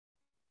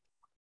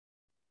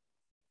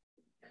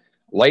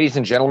Ladies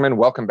and gentlemen,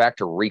 welcome back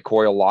to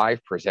RECOIL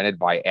Live, presented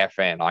by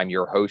FN. I'm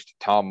your host,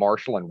 Tom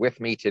Marshall, and with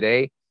me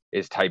today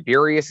is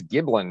Tiberious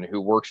Giblin,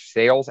 who works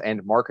sales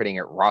and marketing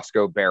at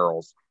Rosco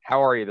Barrels.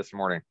 How are you this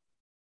morning?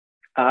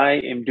 I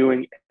am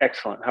doing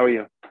excellent. How are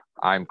you?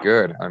 I'm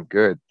good. I'm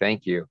good.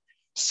 Thank you.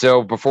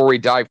 So before we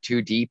dive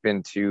too deep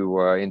into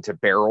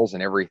barrels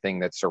and everything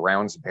that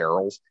surrounds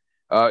barrels,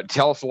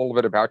 tell us a little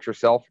bit about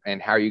yourself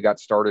and how you got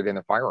started in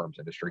the firearms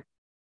industry.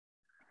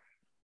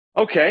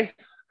 Okay.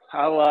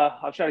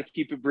 I'll try to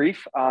keep it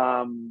brief.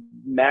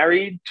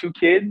 Married, two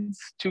kids,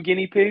 two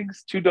guinea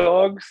pigs, two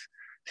dogs,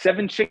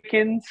 seven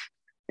chickens,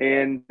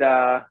 and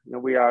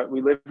we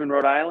live in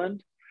Rhode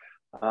Island.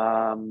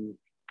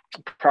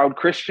 Proud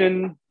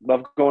Christian,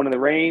 love going to the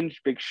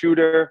range, big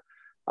shooter.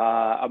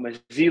 I'm a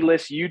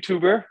Z-list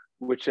YouTuber,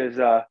 which is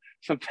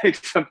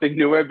something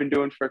new I've been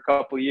doing for a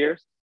couple of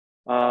years,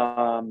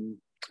 and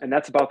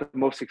that's about the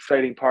most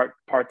exciting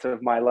parts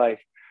of my life.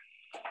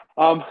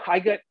 I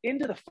got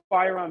into the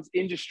firearms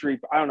industry,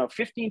 I don't know,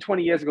 15,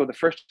 20 years ago. The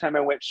first time I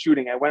went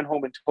shooting, I went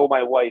home and told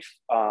my wife,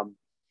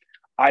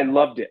 I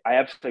loved it. I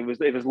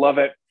absolutely it was love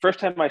it. First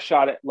time I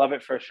shot it, love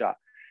it first shot.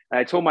 And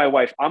I told my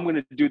wife, I'm going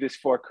to do this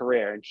for a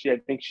career. And I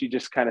think she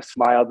just kind of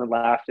smiled and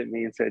laughed at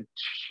me and said,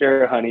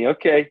 sure, honey.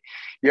 Okay.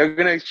 You're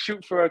going to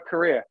shoot for a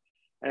career.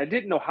 And I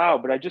didn't know how,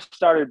 but I just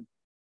started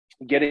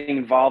getting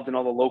involved in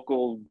all the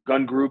local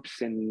gun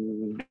groups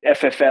and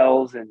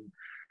FFLs and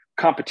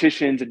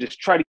competitions and just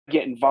try to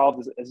get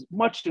involved as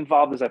much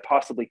involved as I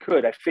possibly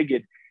could. I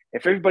figured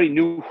if everybody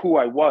knew who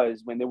I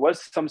was, when there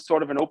was some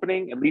sort of an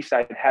opening, at least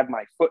I'd have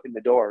my foot in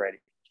the door already.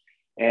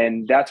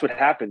 And that's what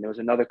happened. There was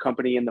another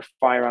company in the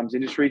firearms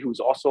industry who was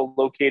also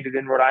located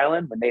in Rhode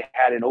Island. When they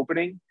had an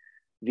opening,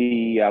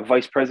 the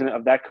vice president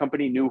of that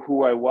company knew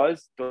who I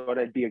was, thought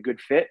I'd be a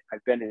good fit.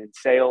 I've been in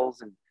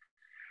sales and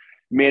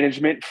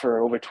management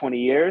for over 20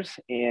 years.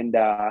 And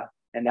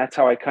that's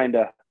how I kind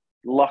of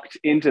lucked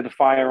into the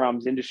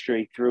firearms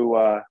industry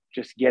through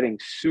just getting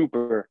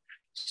super,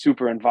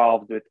 super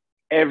involved with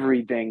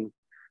everything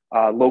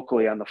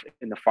locally in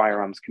the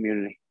firearms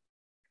community.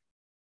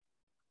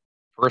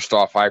 First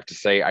off, I have to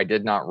say I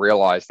did not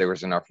realize there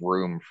was enough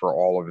room for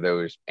all of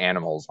those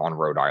animals on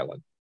Rhode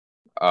Island.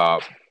 Uh,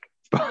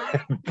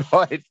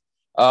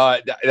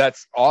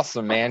 that's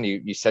awesome, man.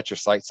 You set your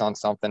sights on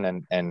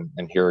something,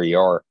 and here you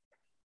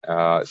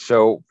are.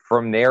 So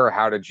from there,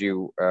 how did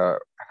you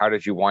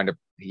wind up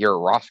here at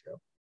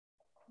Rosco?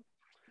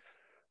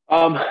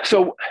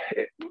 So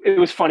it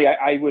was funny.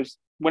 I was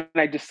when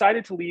I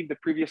decided to leave the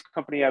previous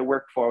company I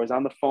worked for. I was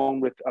on the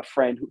phone with a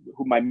friend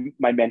who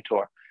my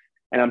mentor.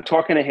 And I'm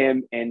talking to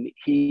him, and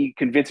he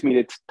convinced me that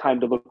it's time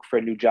to look for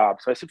a new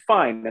job. So I said,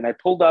 fine. And I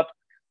pulled up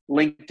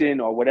LinkedIn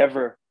or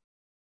whatever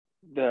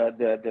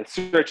the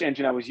search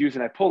engine I was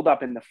using. I pulled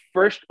up, and the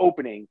first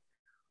opening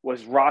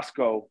was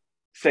Rosco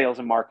Sales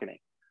and Marketing.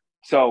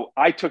 So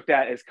I took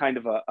that as kind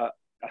of a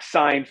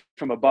sign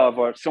from above,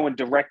 or someone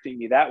directing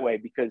me that way,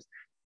 because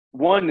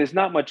one, there's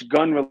not much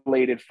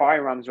gun-related,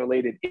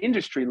 firearms-related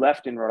industry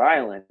left in Rhode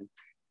Island.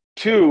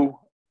 Two,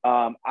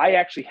 I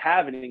actually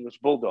have an English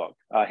bulldog.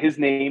 His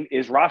name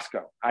is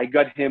Rosco. I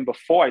got him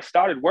before I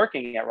started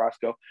working at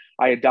Rosco.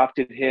 I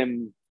adopted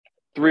him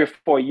 3 or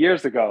 4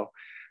 years ago.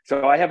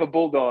 So I have a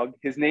bulldog.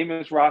 His name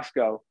is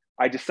Rosco.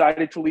 I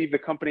decided to leave the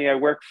company I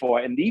work for,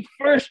 and the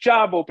first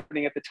job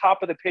opening at the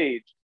top of the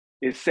page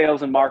is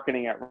sales and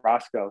marketing at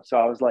Rosco. So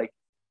I was like,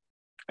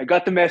 I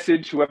got the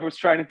message, whoever was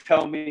trying to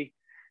tell me.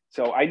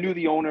 So I knew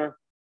the owner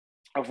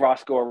of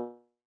Rosco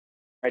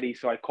already.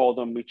 So I called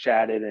him, we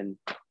chatted, and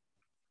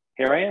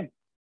here I am.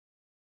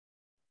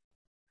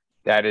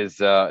 That is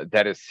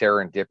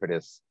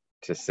serendipitous,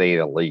 to say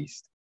the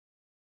least.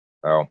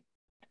 Oh,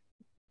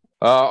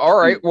 all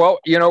right. Well,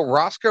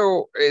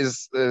 Rosco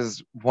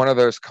is one of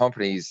those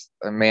companies.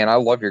 Man, I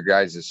love your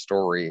guys'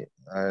 story.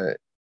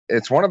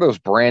 It's one of those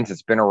brands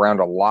that's been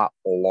around a lot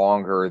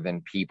longer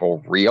than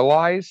people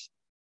realize.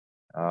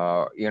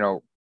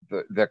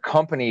 The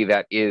company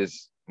that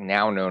is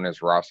now known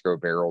as Rosco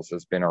Barrels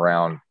has been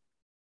around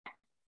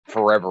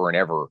forever and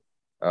ever.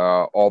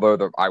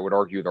 Although I would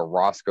argue the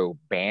Rosco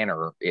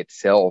banner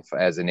itself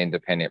as an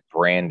independent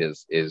brand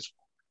is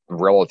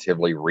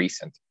relatively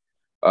recent.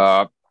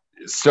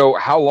 So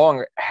how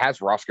long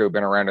has Rosco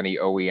been around in the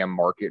OEM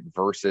market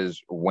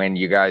versus when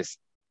you guys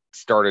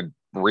started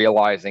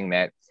realizing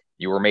that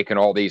you were making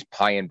all these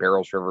pie-in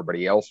barrels for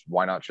everybody else?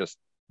 Why not just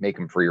make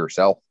them for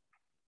yourself?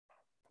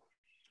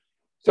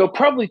 So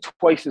probably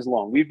twice as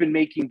long. We've been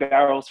making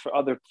barrels for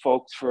other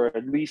folks for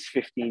at least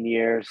 15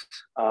 years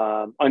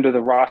under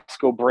the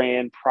Rosco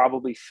brand,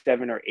 probably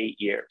 7 or 8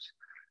 years.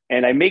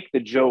 And I make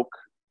the joke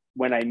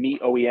when I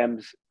meet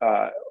OEMs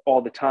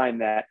all the time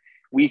that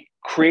we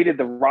created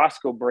the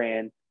Rosco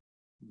brand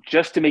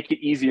just to make it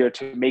easier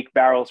to make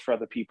barrels for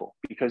other people.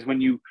 Because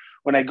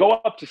when I go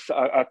up to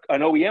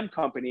an OEM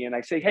company and I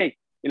say, hey,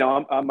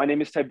 my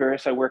name is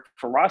Tiberious, I work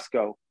for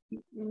Rosco.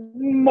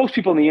 Most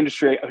people in the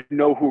industry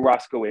know who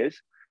Rosco is.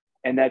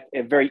 And that's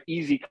a very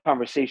easy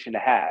conversation to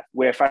have.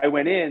 Where if I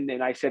went in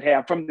and I said, hey,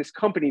 I'm from this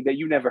company that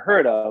you never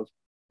heard of,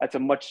 that's a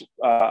much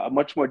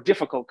more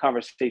difficult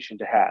conversation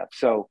to have.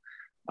 So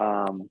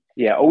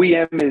yeah,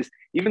 OEM is,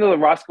 even though the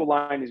Rosco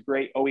line is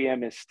great,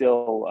 OEM is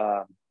still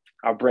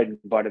our bread and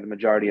butter, the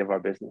majority of our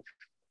business.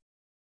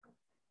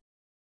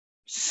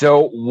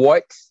 So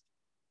what,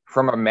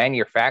 from a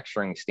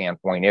manufacturing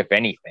standpoint, if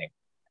anything,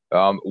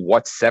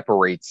 what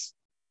separates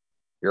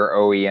your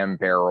OEM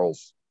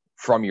barrels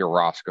from your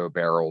Rosco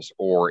barrels,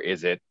 or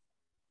is it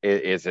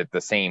the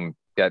same,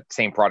 that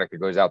same product that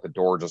goes out the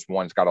door, just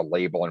one's got a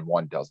label and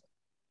one doesn't?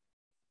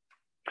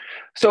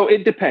 So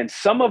it depends.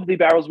 Some of the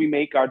barrels we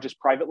make are just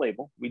private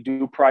label. We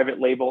do private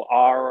label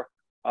our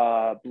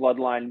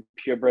bloodline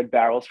purebred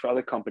barrels for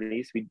other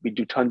companies. We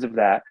do tons of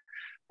that.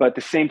 But at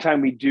the same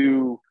time, we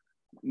do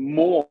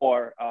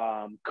more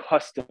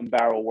custom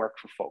barrel work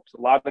for folks.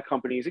 A lot of the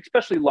companies,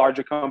 especially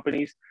larger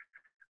companies,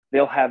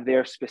 they'll have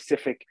their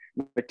specific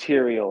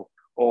material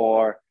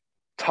or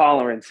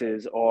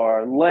tolerances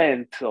or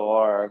length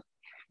or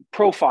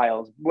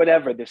profiles,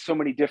 whatever. There's so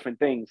many different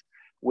things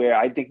where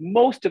I think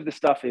most of the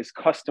stuff is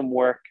custom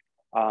work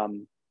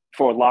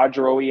for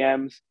larger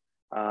OEMs,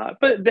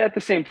 but at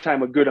the same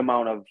time, a good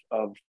amount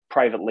of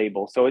private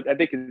label. So I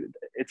think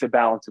it's a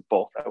balance of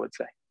both, I would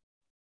say.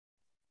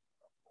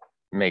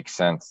 Makes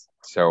sense.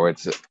 So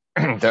it's the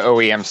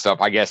OEM stuff,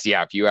 I guess.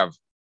 Yeah, if you have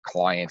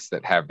clients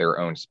that have their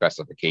own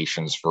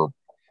specifications for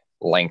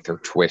length or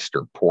twist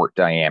or port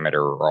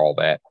diameter or all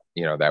that,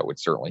 that would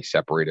certainly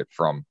separate it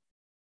from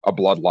a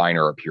bloodline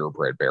or a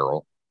purebred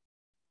barrel.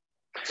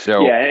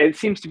 So yeah, it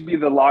seems to be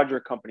the larger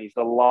companies.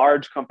 The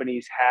large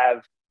companies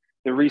have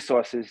the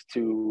resources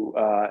to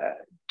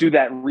do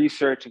that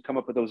research and come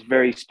up with those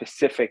very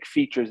specific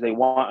features they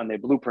want on their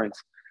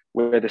blueprints,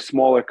 where the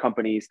smaller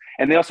companies,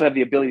 and they also have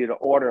the ability to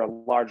order a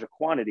larger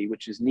quantity,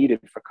 which is needed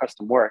for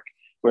custom work,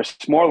 where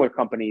smaller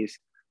companies,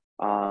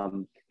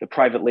 the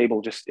private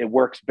label, it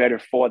works better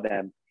for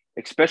them,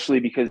 especially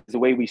because the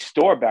way we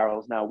store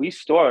barrels now, we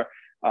store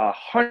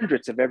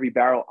hundreds of every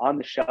barrel on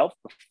the shelf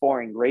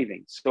before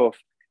engraving. So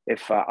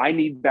if I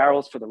need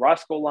barrels for the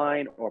Rosco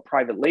line, or a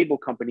private label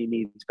company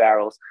needs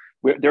barrels,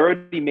 they're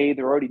already made,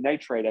 they're already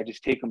nitrate. I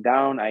just take them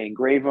down, I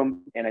engrave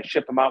them, and I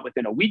ship them out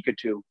within a week or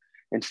two,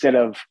 instead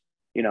of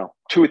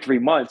 2 or 3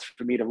 months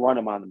for me to run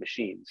them on the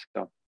machines.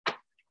 So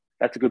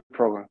that's a good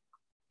program.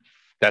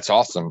 That's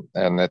awesome.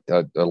 And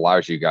that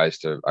allows you guys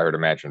to, I would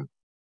imagine,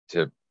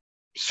 to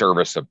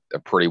service a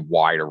pretty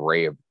wide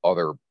array of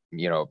other,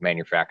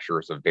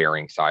 manufacturers of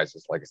varying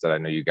sizes. Like I said, I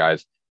know you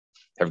guys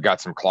have got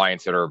some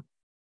clients that are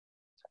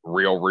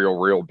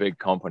real big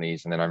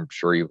companies. And then I'm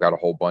sure you've got a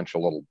whole bunch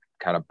of little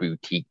kind of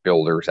boutique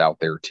builders out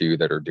there too,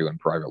 that are doing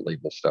private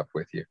label stuff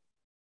with you.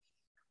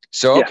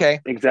 So, yeah,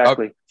 okay.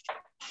 Exactly.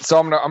 So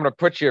I'm gonna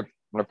put you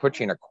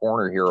in a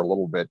corner here a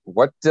little bit.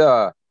 What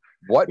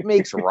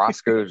makes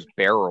Rosco's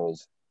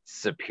barrels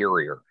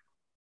superior?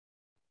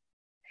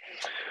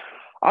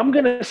 I'm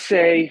gonna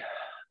say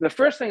the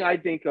first thing I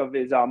think of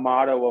is our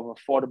motto of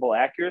affordable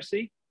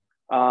accuracy.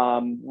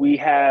 We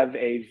have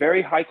a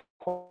very high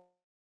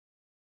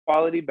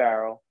quality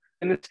barrel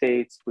in the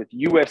States with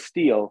U.S.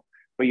 steel,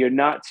 but you're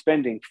not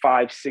spending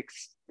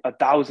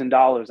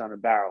 $5,000-$1,000 on a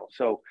barrel.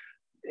 So,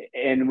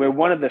 and we're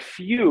one of the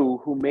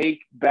few who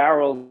make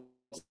barrels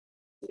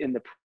in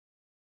the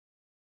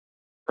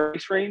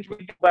price range.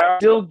 We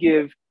still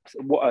give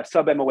a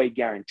sub MOA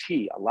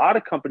guarantee. A lot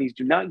of companies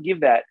do not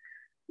give that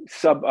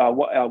sub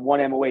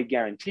 1 MOA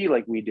guarantee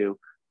like we do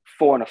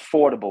for an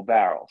affordable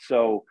barrel.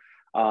 So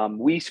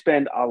we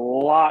spend a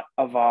lot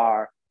of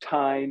our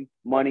time,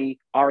 money,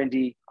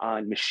 R&D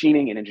on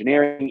machining and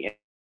engineering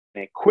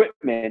and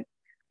equipment.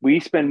 We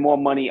spend more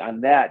money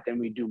on that than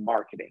we do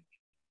marketing.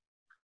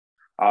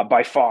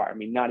 By far, I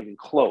mean, not even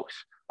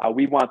close.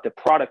 We want the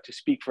product to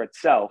speak for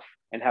itself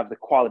and have the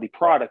quality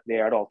product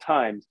there at all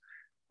times,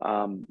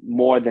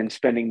 more than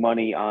spending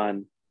money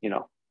on,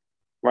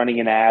 running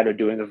an ad or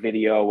doing a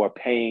video or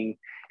paying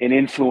an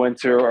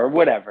influencer or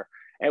whatever.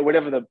 And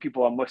whatever the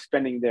people are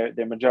spending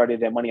their majority of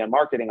their money on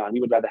marketing on,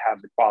 we would rather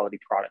have the quality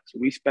product. So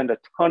we spend a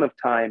ton of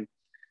time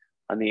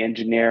on the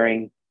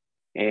engineering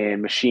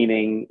and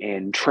machining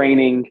and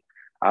training.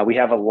 We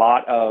have a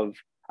lot of,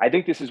 I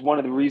think this is one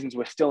of the reasons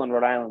we're still in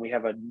Rhode Island. We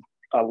have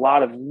a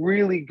lot of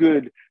really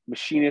good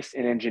machinists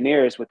and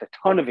engineers with a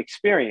ton of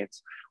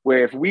experience,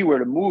 where if we were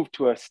to move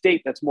to a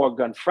state that's more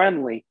gun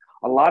friendly,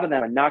 a lot of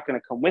them are not going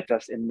to come with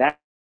us. And that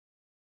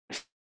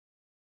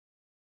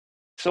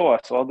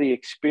source, all the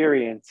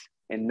experience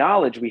and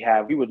knowledge we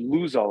have, we would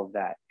lose all of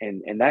that.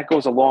 And that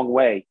goes a long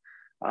way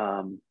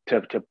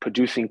to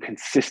producing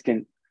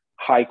consistent,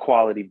 high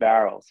quality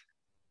barrels.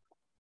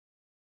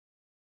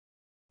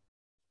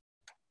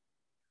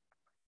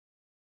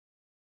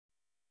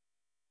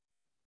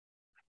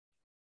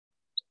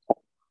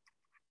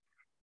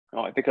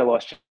 Oh, I think I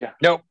lost you.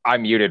 Nope, I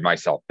muted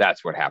myself.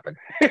 That's what happened.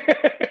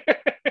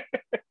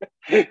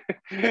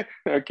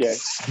 Okay.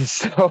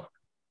 So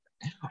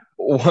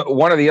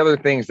one of the other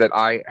things that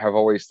I have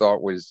always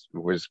thought was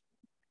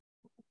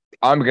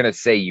I'm going to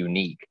say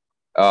unique,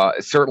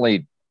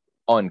 certainly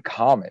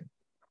uncommon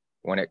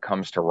when it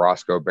comes to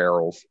Rosco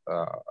barrels,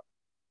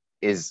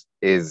 is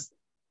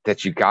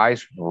that you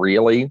guys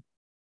really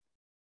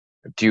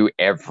do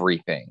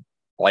everything,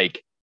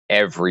 like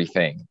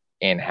everything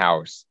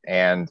in-house.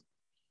 And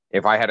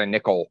if I had a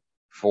nickel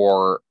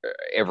for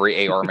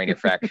every AR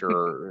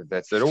manufacturer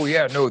that said, "Oh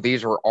yeah, no,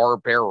 these are our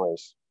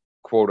barrels,"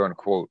 quote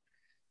unquote,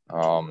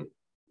 um,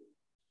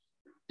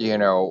 you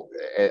know,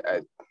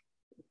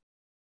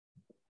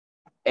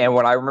 and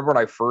when I remember when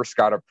I first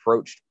got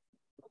approached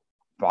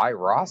by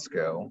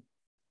Rosco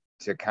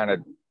to kind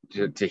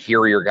of to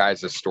hear your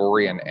guys'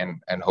 story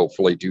and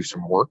hopefully do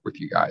some work with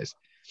you guys,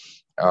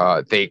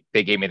 they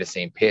gave me the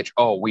same pitch.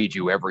 Oh, we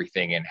do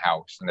everything in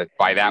house, and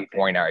by that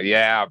point,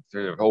 yeah,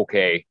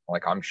 okay,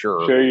 like I'm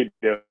sure. Sure you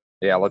do.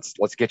 Yeah,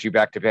 let's get you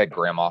back to bed,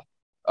 Grandma.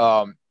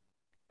 Um,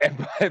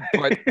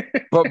 but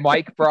but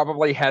Mike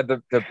probably had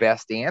the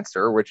best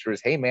answer, which was,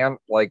 "Hey man,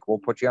 like we'll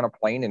put you on a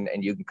plane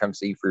and you can come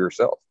see for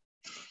yourself."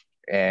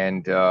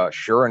 And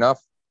sure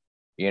enough,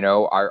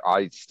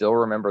 I still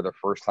remember the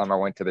first time I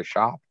went to the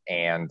shop,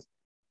 and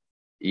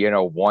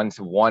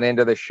one end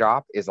of the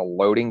shop is a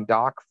loading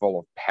dock full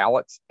of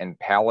pallets and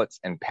pallets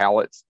and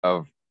pallets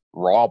of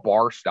raw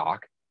bar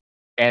stock.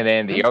 And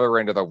then the other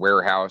end of the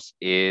warehouse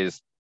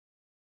is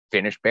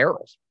finished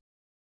barrels.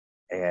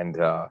 And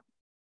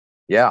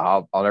yeah,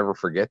 I'll never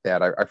forget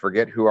that. I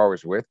forget who I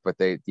was with, but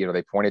they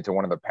pointed to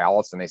one of the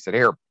pallets and they said,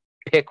 "Here,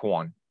 pick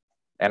one."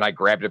 And I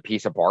grabbed a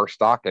piece of bar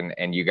stock,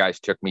 and you guys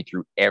took me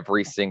through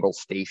every single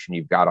station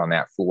you've got on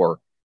that floor,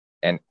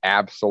 and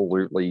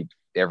absolutely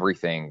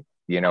everything,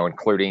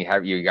 including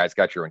have you guys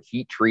got your own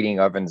heat treating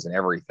ovens and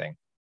everything.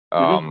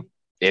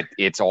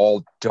 It's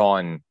all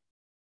done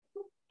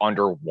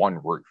under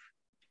one roof.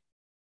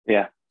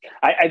 Yeah.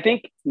 I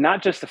think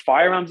not just the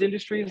firearms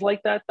industry is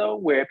like that though,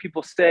 where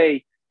people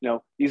say,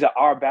 these are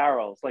our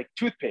barrels, like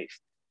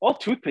toothpaste. All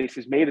toothpaste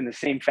is made in the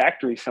same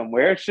factory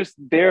somewhere. It's just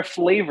their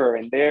flavor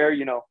and their,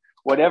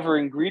 whatever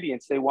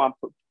ingredients they want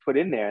put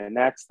in there. And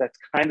that's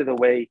kind of the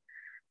way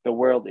the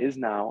world is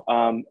now.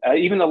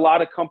 Even a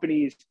lot of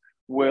companies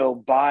will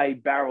buy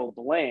barrel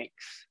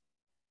blanks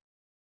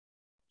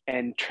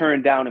and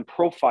turn down and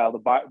profile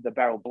the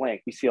barrel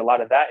blank. We see a lot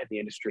of that in the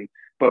industry.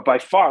 But by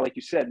far, like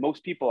you said,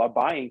 most people are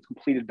buying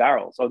completed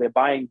barrels. So they're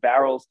buying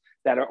barrels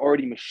that are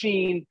already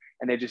machined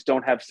and they just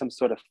don't have some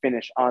sort of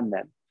finish on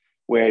them.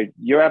 Where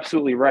you're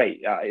absolutely right.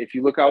 If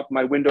you look out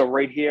my window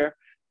right here,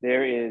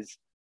 there is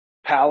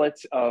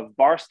pallets of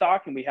bar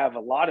stock, and we have a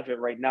lot of it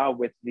right now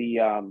with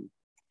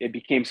it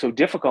became so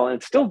difficult, and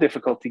it's still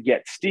difficult to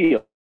get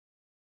steel.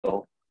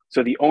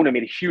 So the owner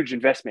made a huge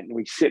investment, and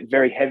we sit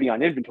very heavy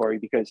on inventory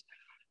because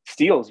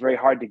steel is very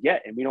hard to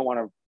get, and we don't want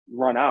to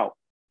run out.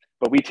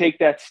 But we take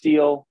that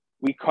steel,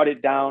 we cut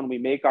it down, we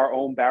make our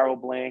own barrel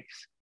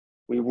blanks,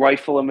 we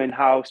rifle them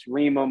in-house,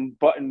 ream them,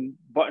 button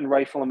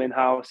rifle them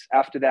in-house.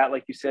 After that,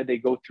 like you said, they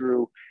go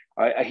through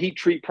a heat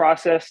treat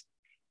process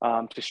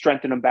to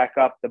strengthen them back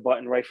up. The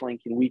button rifling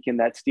can weaken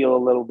that steel a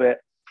little bit.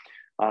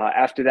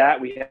 After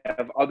that, we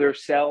have other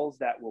cells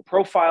that will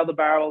profile the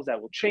barrels,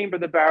 that will chamber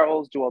the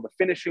barrels, do all the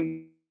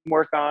finishing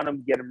work on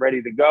them, get them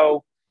ready to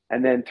go.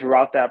 And then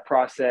throughout that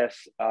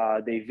process,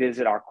 they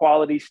visit our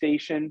quality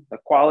station. The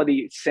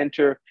quality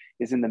center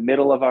is in the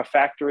middle of our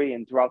factory.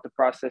 And throughout the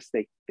process,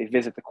 they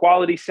visit the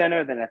quality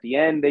center. Then at the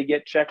end, they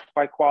get checked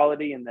by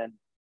quality. And then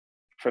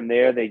from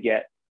there, they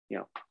get,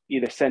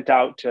 either sent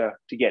out to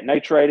get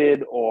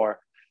nitrited or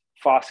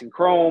phos and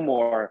chrome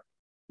or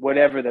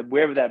wherever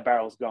that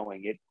barrel's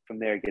going. From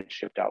there, it gets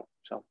shipped out.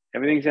 So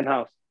everything's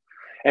in-house.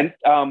 And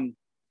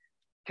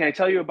can I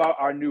tell you about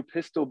our new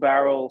pistol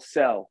barrel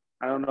cell?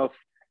 I don't know if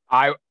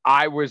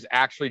I was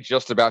actually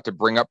just about to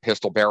bring up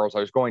pistol barrels.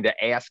 I was going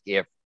to ask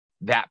if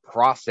that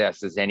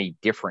process is any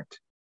different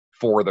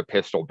for the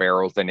pistol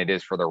barrels than it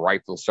is for the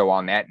rifles. So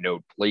on that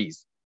note,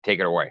 please take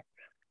it away.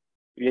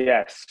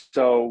 Yes.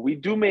 So we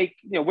do make,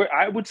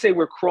 I would say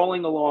we're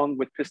crawling along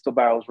with pistol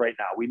barrels right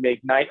now. We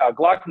make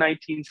Glock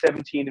 19,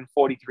 17, and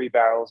 43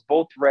 barrels,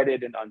 both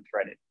threaded and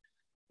unthreaded.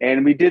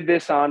 And we did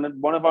this on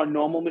one of our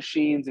normal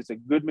machines. It's a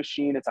good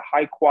machine. It's a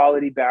high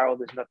quality barrel.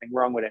 There's nothing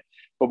wrong with it.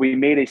 But we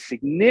made a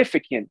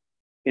significant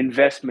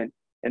investment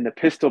in the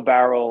pistol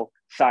barrel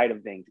side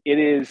of things. It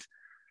is,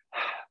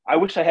 I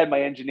wish I had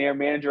my engineer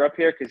manager up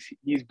here because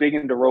he's big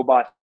into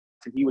robots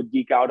and he would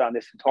geek out on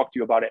this and talk to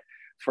you about it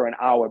for an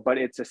hour. But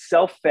it's a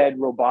self-fed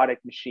robotic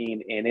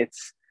machine and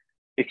it's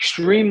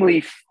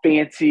extremely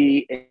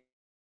fancy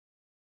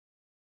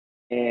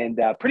and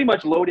pretty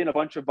much load in a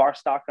bunch of bar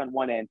stock on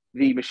one end.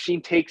 The machine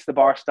takes the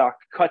bar stock,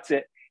 cuts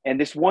it, and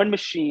this one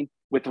machine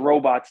with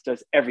robots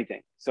does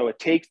everything. So it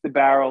takes the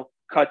barrel,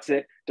 cuts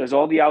it, does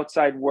all the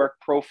outside work,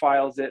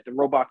 profiles it. The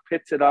robot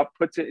picks it up,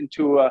 puts it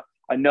into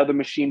another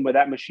machine where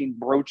that machine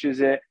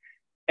broaches it.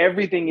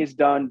 Everything is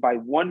done by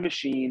one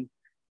machine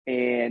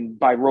and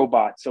by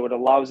robots. So it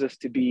allows us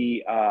to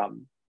be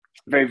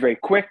very, very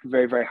quick,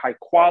 very, very high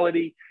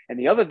quality. And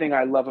the other thing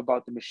I love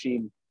about the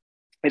machine,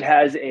 it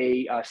has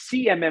a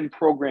CMM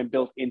program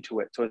built into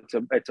it. So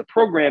it's a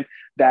program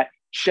that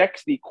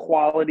checks the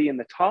quality and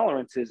the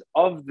tolerances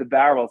of the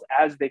barrels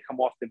as they come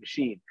off the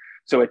machine.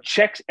 So it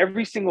checks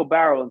every single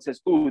barrel and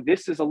says, "Ooh,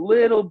 this is a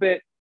little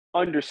bit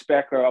under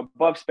spec or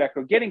above spec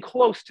or getting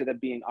close to that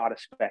being out of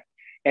spec.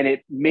 And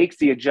it makes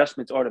the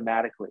adjustments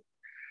automatically.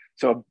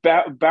 So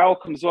a barrel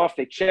comes off,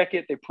 they check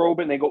it, they probe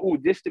it, and they go, "Ooh,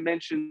 this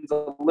dimension's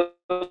a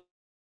little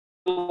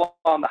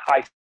on the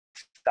high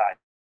side."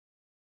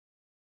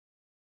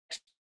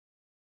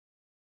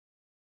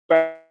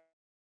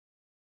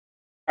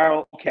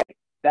 Barrel, okay.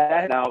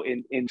 That now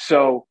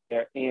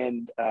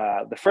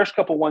the first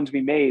couple ones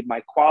we made,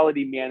 my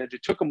quality manager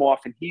took them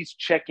off, and he's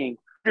checking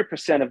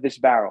 100% of this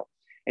barrel,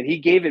 and he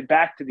gave it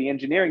back to the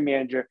engineering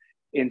manager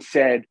and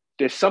said,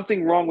 "There's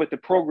something wrong with the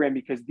program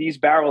because these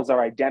barrels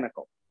are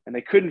identical." And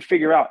they couldn't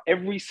figure out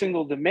every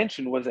single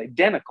dimension was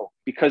identical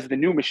because the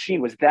new machine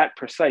was that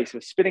precise. It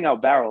was spitting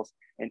out barrels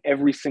and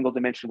every single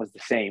dimension was the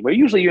same. Where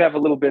usually you have a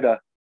little bit of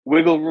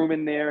wiggle room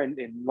in there, and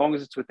as long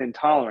as it's within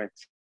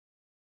tolerance.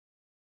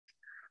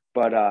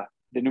 But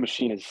the new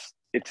machine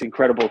it's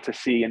incredible to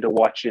see and to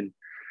watch, and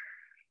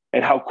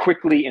how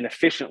quickly and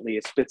efficiently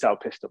it spits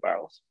out pistol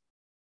barrels.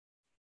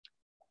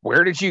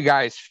 Where did you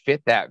guys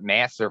fit that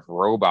massive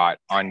robot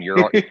on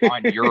your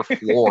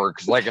floor?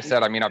 Because like I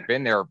said, I mean, I've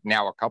been there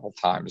now a couple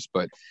times,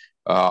 but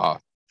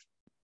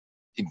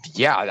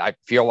yeah, I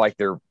feel like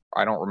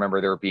I don't remember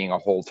there being a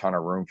whole ton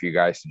of room for you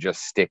guys to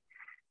just stick,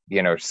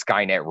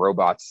 Skynet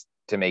robots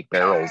to make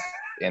barrels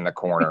in the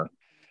corner.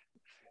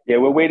 Yeah,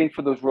 we're waiting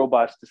for those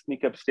robots to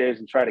sneak upstairs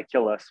and try to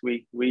kill us.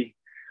 We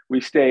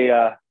stay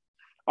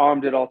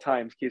armed at all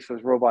times in case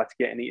those robots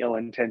get any ill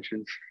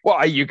intentions.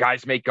 Well, you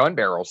guys make gun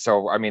barrels,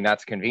 so I mean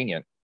that's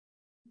convenient.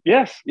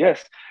 Yes.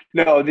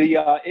 No,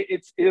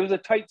 it was a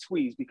tight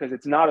squeeze because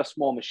it's not a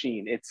small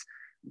machine.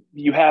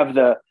 You have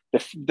the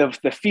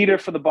feeder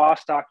for the bar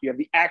stock, you have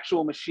the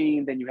actual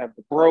machine, then you have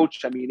the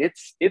broach. I mean,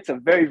 it's a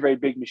very, very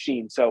big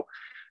machine. So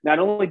not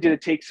only did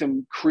it take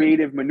some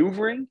creative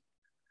maneuvering,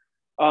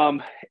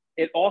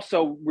 it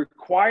also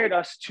required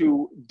us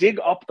to dig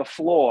up the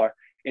floor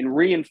and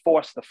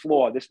reinforce the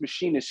floor. This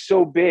machine is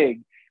so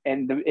big,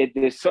 and it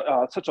is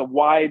such a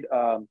wide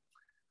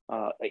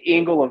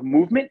angle of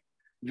movement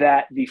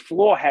that the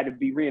floor had to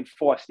be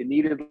reinforced. It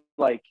needed,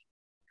 like,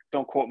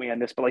 don't quote me on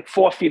this, but like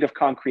 4 feet of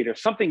concrete or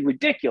something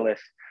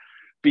ridiculous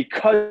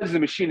because the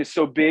machine is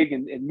so big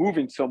and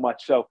moving so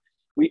much. So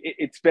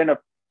it's been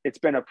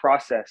a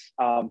process.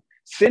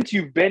 Since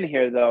you've been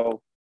here,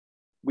 though,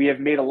 we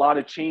have made a lot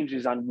of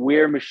changes on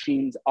where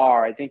machines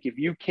are. I think if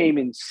you came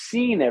and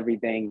seen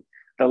everything,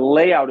 the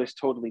layout is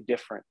totally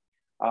different.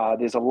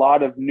 There's a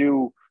lot of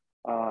new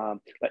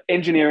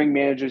engineering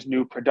managers,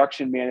 new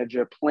production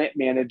manager, plant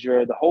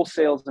manager, the whole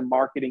sales and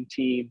marketing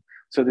team.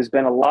 So there's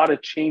been a lot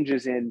of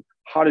changes in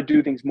how to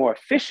do things more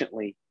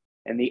efficiently.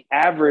 And the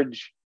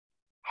average,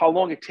 how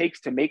long it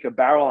takes to make a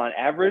barrel on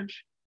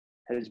average,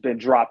 has been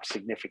dropped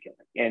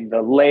significantly. And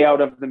the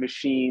layout of the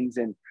machines,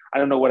 and I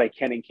don't know what I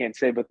can and can't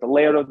say, but the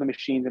layout of the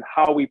machines and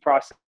how we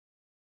process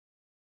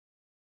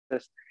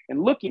this,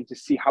 and looking to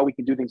see how we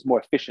can do things more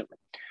efficiently.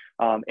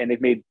 And they've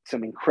made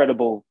some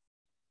incredible,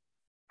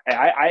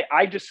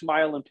 I just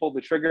smile and pull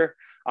the trigger.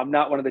 I'm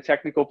not one of the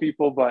technical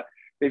people, but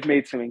they've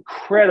made some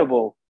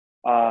incredible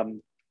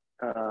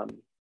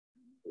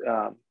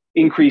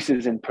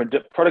increases in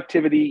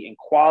productivity and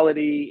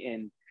quality,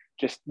 and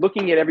just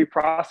looking at every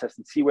process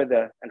and see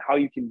and how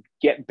you can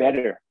get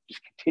better,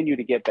 just continue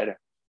to get better.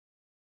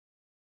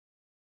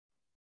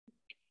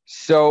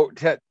 So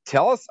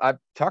tell us, I'm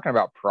talking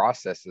about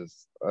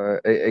processes.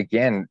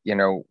 Again,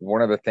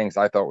 one of the things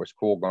I thought was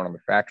cool going to the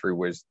factory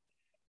was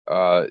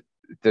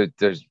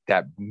there's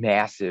that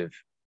massive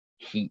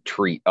heat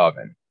treat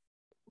oven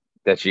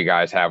that you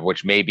guys have,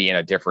 which may be in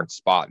a different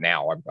spot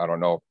now. I don't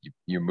know if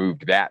you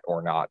moved that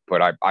or not,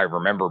 but I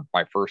remember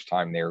my first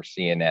time there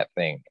seeing that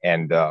thing.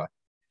 And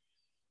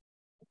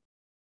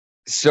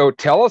so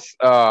tell us,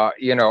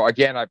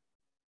 again, I'm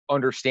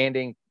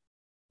understanding,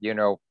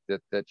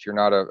 that you're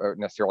not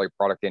necessarily a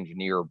product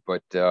engineer,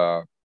 but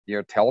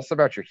tell us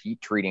about your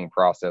heat treating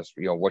process,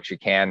 what you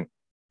can,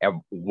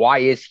 and why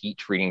is heat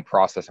treating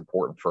process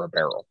important for a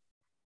barrel?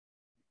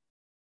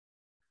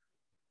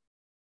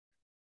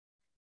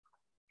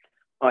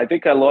 I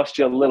think I lost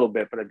you a little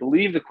bit, but I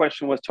believe the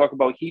question was talk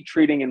about heat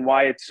treating and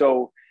why it's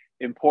so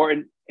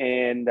important.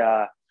 And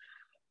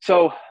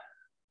so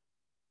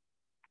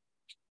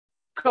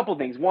a couple of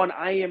things. One,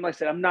 like I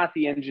said, I'm not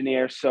the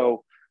engineer,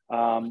 so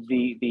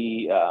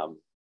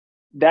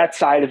that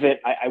side of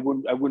it, I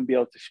wouldn't be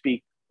able to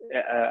speak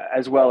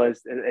as well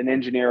as an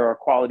engineer or a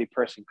quality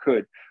person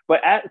could.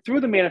 But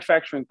through the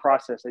manufacturing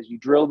process, as you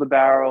drill the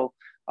barrel,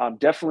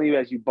 definitely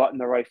as you button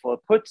the rifle, it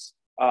puts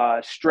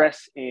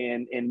stress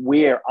and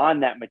wear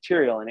on that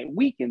material, and it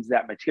weakens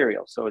that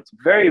material. So it's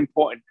very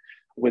important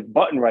with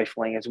button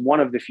rifling as one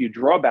of the few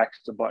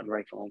drawbacks to button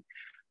rifling.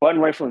 Button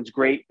rifling is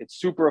great. It's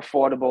super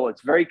affordable.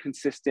 It's very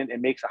consistent.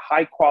 It makes a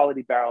high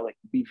quality barrel that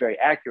can be very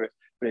accurate,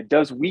 but it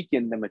does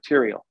weaken the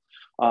material.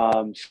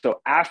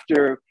 So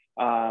after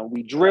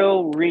we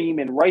drill, ream,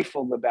 and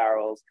rifle the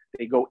barrels,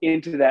 they go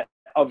into that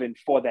oven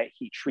for that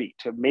heat treat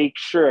to make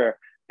sure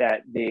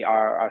that they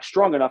are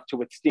strong enough to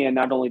withstand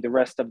not only the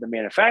rest of the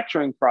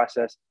manufacturing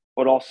process,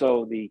 but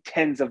also the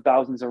tens of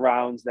thousands of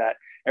rounds that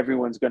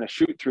everyone's going to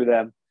shoot through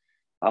them,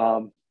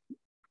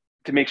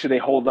 to make sure they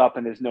hold up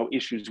and there's no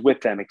issues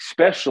with them.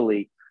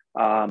 Especially,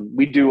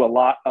 we do a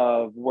lot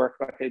of work,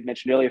 like I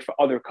mentioned earlier, for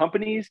other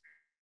companies.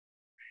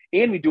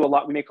 And we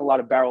make a lot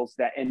of barrels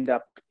that end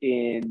up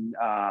in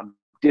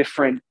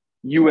different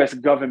U.S.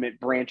 government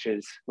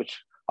branches, which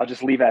I'll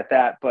just leave at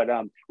that. But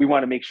we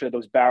want to make sure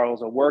those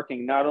barrels are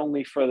working not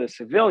only for the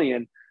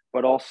civilian,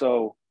 but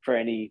also for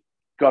any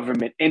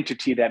government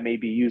entity that may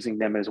be using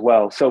them as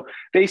well. So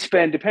they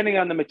spend, depending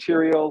on the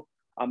material,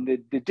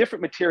 the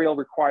different material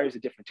requires a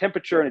different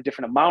temperature and a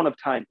different amount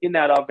of time in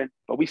that oven,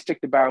 but we stick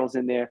the barrels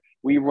in there.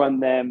 We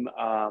run them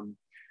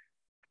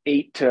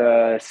 8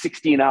 to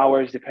 16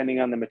 hours, depending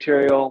on the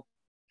material,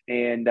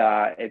 and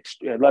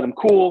let them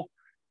cool.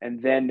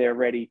 And then they're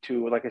ready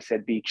to, like I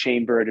said, be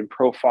chambered and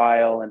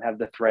profile and have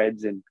the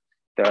threads and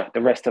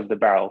the rest of the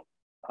barrel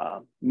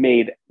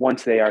made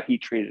once they are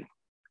heat treated.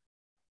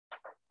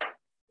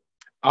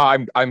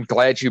 I'm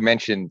glad you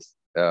mentioned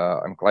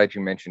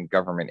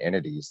government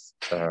entities.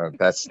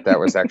 That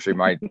was actually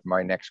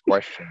my next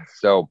question.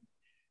 So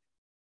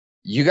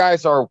you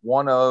guys are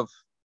one of,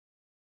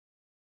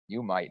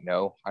 you might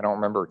know, I don't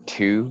remember,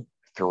 2,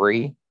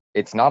 3.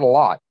 It's not a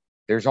lot.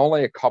 There's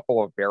only a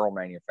couple of barrel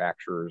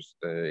manufacturers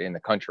in the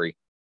country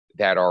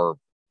that are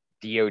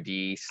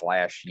DoD/USG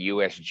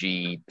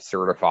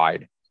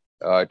certified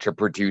to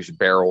produce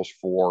barrels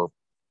for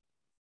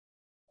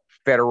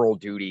federal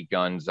duty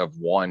guns of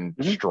one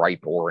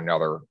stripe or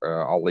another.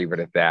 I'll leave it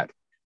at that.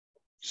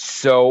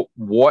 So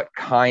what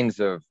kinds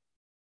of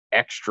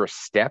extra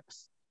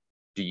steps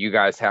do you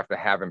guys have to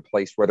have in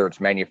place, whether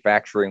it's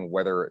manufacturing,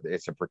 whether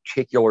it's a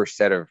particular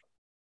set of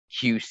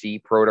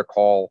QC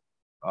protocol?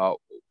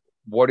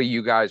 What do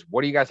you guys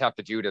have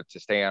to do to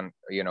stay on,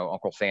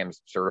 Uncle Sam's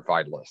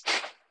certified list?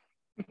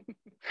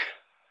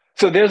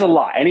 So there's a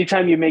lot.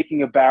 Anytime you're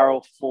making a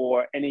barrel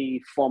for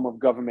any form of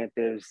government,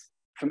 there's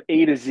from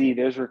A to Z,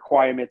 there's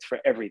requirements for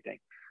everything.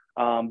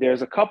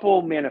 There's a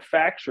couple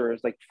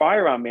manufacturers, like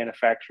firearm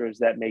manufacturers,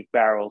 that make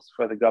barrels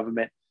for the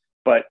government,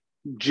 but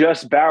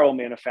just barrel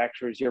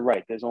manufacturers, you're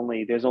right. There's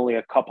only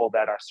a couple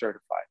that are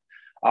certified.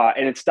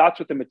 And it starts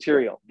with the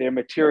material. Their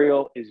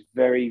material is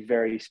very,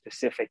 very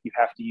specific. You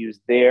have to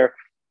use their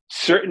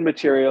certain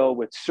material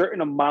with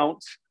certain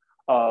amounts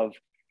of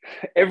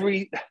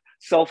every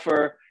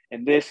sulfur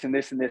and this and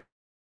this and this.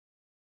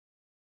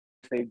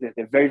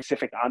 They're very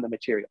specific on the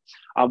material.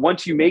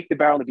 Once you make the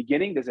barrel in the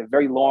beginning, there's a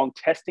very long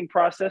testing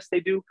process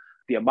they do.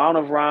 The amount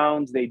of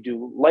rounds, they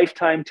do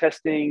lifetime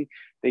testing,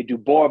 they do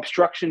bore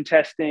obstruction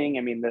testing.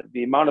 I mean,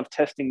 the amount of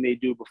testing they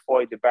do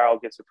before the barrel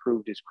gets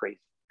approved is crazy.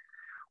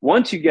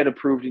 Once you get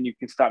approved and you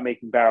can start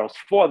making barrels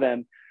for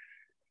them,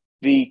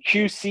 the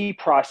QC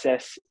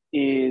process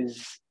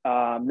is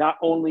not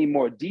only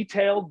more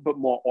detailed, but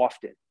more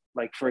often.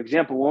 Like, for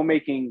example, we're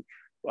making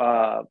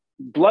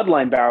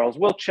bloodline barrels.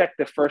 We'll check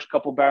the first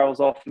couple barrels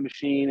off the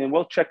machine, and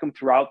we'll check them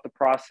throughout the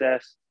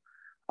process.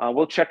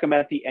 We'll check them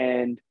at the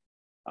end,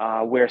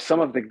 where some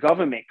of the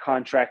government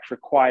contracts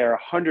require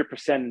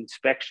 100%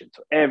 inspection.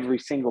 So every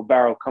single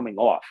barrel coming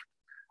off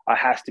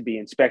has to be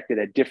inspected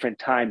at different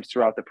times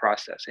throughout the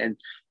process. And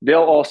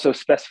they'll also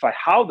specify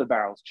how the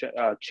barrels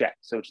check.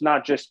 So it's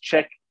not just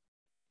check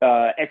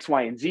X,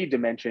 Y, and Z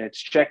dimension. It's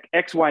check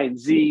X, Y, and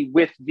Z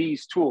with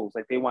these tools.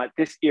 Like they want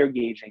this ear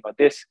gauging or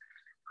this,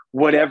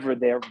 whatever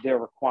they're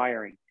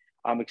requiring.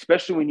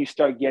 Especially when you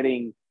start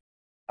getting,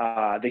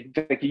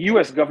 the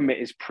U.S. government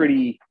is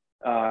pretty,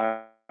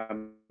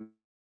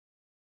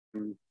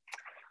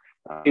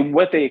 and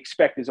what they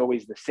expect is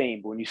always the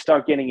same. But when you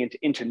start getting into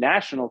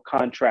international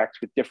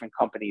contracts with different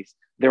companies,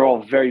 they're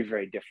all very,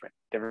 very different.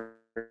 Their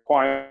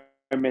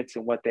requirements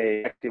and what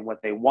they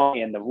want,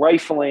 and the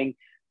rifling,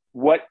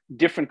 what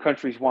different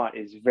countries want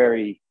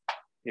you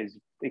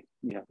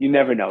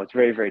never know. It's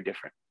very, very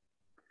different.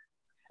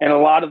 And a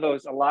lot of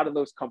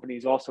those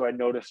companies also, I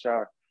noticed,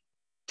 are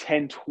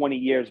 10, 20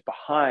 years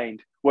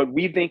behind what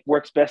we think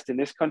works best in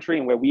this country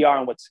and where we are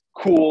and what's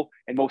cool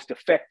and most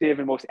effective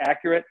and most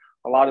accurate.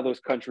 A lot of those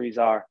countries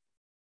are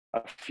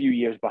a few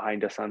years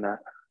behind us on that.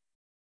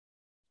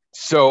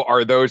 So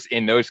are those,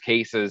 in those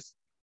cases,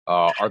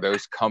 are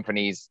those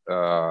companies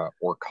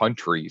or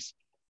countries,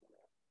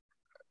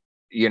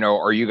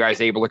 are you guys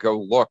able to go,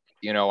 look,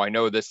 I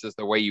know this is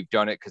the way you've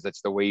done it because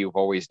it's the way you've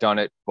always done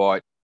it,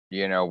 but,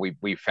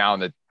 we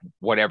found that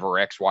whatever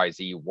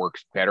XYZ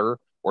works better?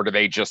 Or do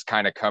they just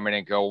kind of come in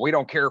and go, we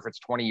don't care if it's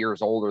 20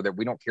 years old, or that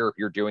we don't care if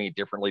you're doing it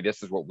differently.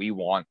 This is what we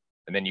want.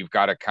 And then you've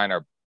got to kind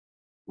of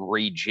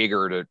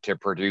rejigger to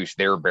produce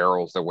their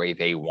barrels the way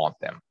they want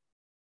them.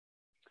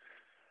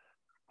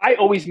 I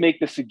always make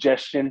the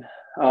suggestion.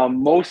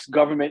 Most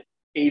government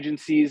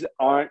agencies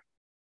aren't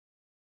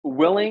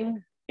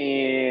willing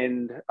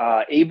and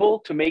able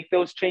to make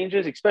those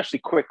changes, especially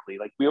quickly.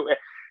 Like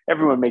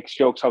everyone makes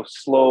jokes how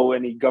slow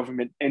any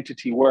government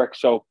entity works.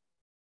 So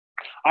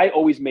I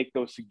always make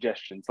those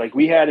suggestions. Like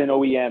we had an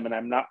OEM,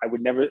 and I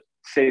would never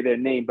say their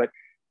name, but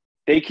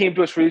they came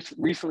to us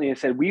recently and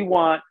said, we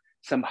want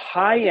some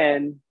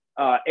high-end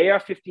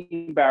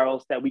AR-15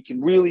 barrels that we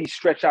can really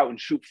stretch out and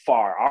shoot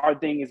far. Our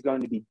thing is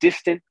going to be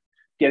distant,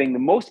 getting the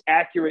most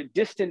accurate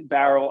distant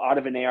barrel out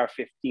of an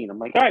AR-15. I'm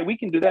like, all right, we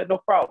can do that, no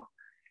problem.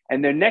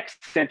 And their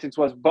next sentence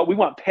was, but we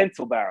want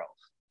pencil barrels.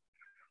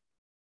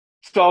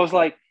 So I was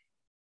like,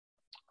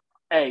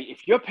 hey,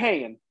 if you're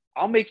paying,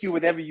 I'll make you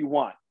whatever you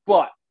want.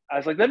 But I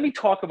was like, let me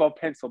talk about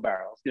pencil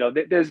barrels.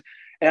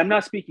 And I'm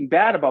not speaking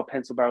bad about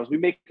pencil barrels. We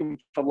make them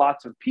for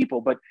lots of people,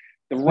 but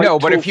the right tool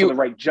for the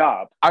right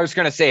job. I was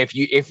going to say,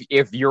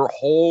 if your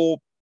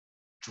whole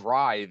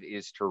drive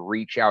is to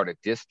reach out a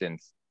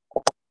distance,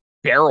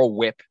 barrel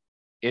whip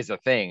is a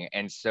thing,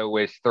 and so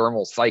is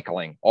thermal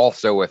cycling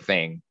also a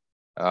thing.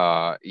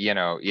 I'm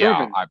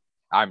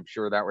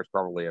sure that was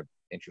probably an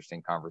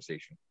interesting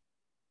conversation.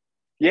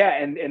 Yeah,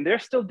 and they're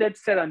still dead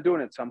set on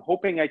doing it, so I'm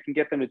hoping I can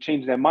get them to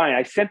change their mind.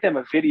 I sent them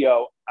a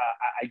video.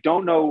 I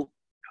don't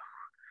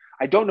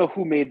know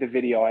who made the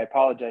video. I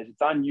apologize.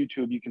 It's on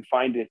YouTube. You can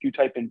find it. If you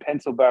type in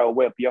pencil barrel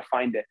whip, you'll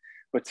find it.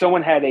 But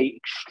someone had a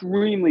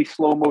extremely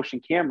slow motion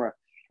camera,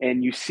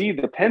 and you see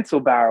the pencil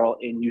barrel,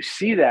 and you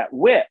see that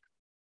whip.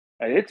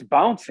 It's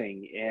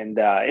bouncing, and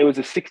it was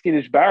a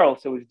 16-inch barrel,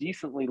 so it was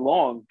decently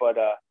long. But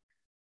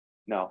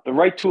no, the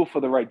right tool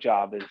for the right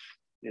job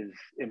is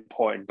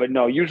important. But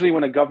no, usually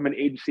when a government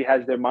agency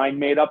has their mind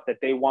made up that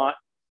they want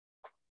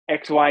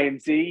X, Y,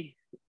 and Z,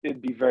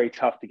 it'd be very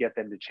tough to get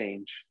them to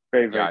change.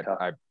 Very, very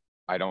tough.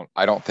 I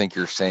don't think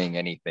you're saying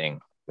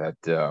anything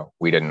that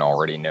we didn't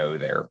already know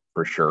there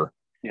for sure.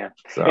 Yeah.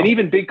 So. And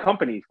even big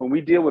companies, when we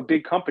deal with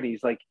big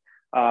companies, like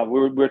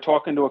we're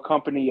talking to a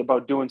company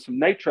about doing some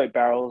nitrite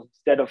barrels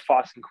instead of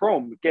phos and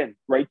chrome. Again,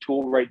 right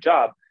tool, right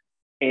job.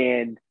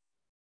 And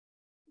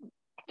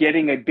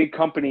getting a big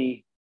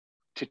company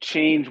to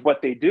change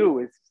what they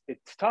do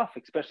it's tough,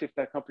 especially if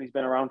that company's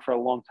been around for a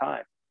long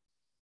time.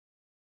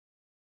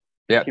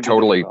 Yeah,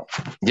 totally.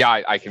 Yeah,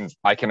 I can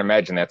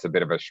imagine that's a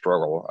bit of a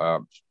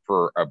struggle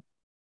for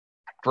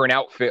an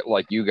outfit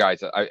like you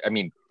guys. I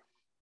mean,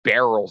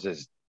 barrels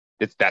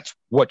that's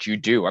what you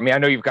do. I mean, I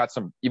know you've got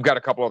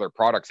a couple other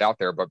products out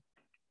there, but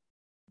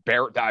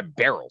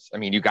barrels. I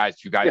mean, you guys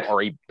yes.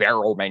 are a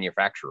barrel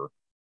manufacturer.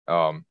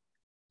 And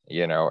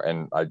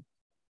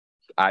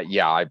I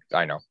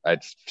know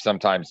it's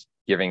sometimes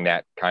giving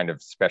that kind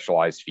of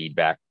specialized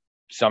feedback.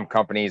 Some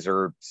companies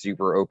are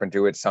super open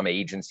to it. Some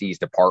agencies,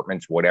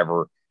 departments,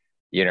 whatever,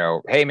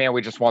 hey man,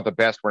 we just want the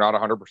best. We're not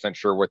 100%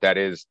 sure what that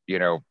is.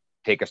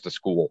 Take us to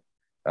school.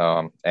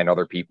 And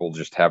other people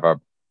just have a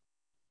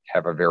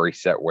very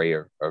set way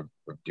of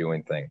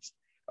doing things.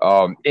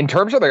 In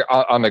terms of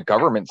on the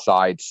government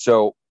side,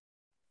 so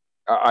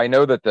I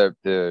know that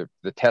the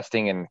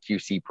testing and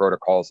QC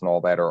protocols and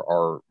all that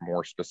are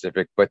more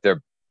specific, but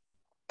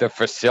the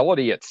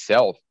facility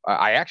itself,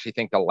 I actually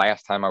think the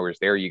last time I was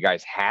there, you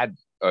guys had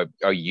a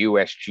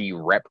USG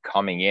rep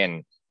coming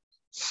in,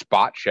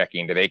 spot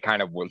checking. Do they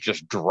kind of will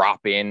just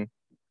drop in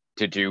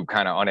to do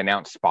kind of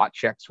unannounced spot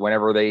checks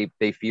whenever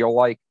they feel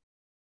like?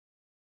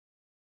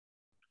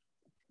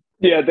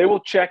 Yeah, they will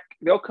check.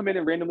 They'll come in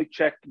and randomly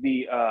check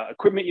the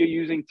equipment you're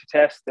using to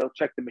test. They'll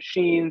check the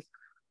machines.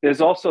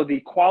 There's also the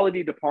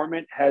quality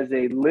department has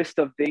a list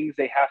of things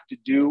they have to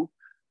do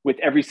with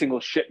every single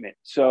shipment.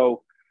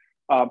 So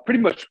pretty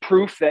much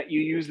proof that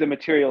you use the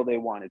material they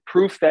wanted,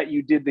 proof that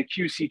you did the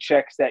QC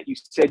checks that you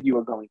said you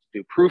were going to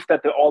do, proof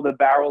that all the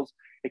barrels,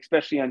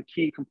 especially on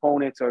key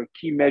components or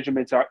key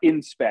measurements, are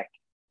in spec.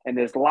 And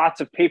there's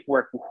lots of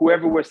paperwork.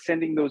 Whoever we're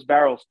sending those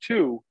barrels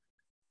to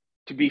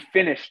be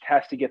finished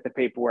has to get the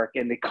paperwork,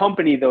 and the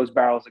company those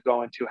barrels are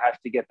going to has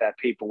to get that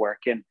paperwork.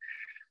 And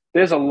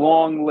there's a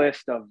long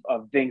list of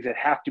things that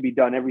have to be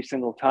done every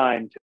single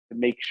time to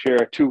make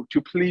sure to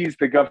please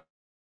the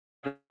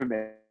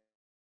government.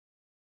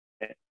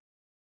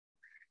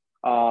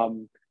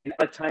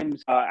 At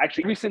times,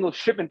 actually, every single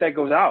shipment that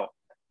goes out,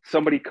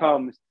 somebody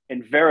comes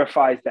and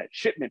verifies that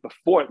shipment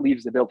before it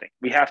leaves the building.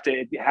 It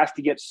has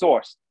to get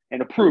sourced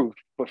and approved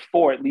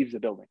before it leaves the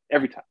building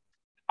every time.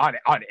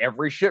 On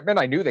every shipment,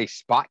 I knew they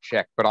spot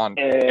check, but on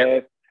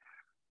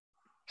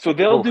so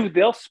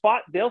they'll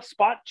spot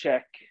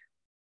check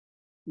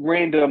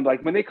random,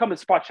 like when they come and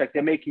spot check,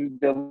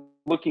 they're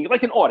looking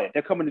like an audit.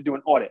 They're coming to do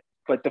an audit,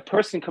 but the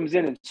person comes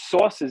in and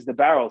sources the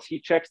barrels. He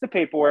checks the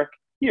paperwork.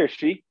 He or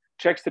she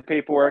checks the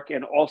paperwork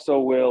and also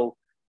will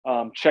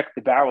check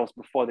the barrels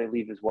before they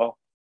leave as well.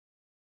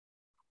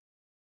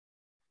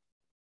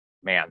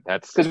 Man,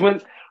 that's because when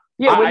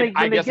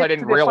I guess I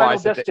didn't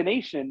realize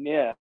destination.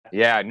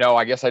 Yeah, no,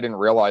 I guess I didn't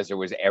realize it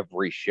was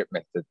every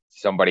shipment that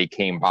somebody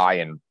came by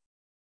and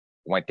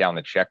went down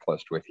the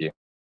checklist with you.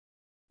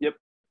 Yep.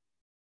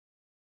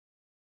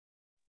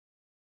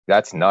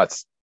 That's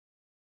nuts.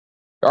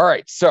 All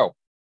right, so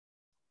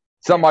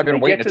I've been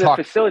waiting to talk.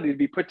 The facility to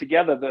be put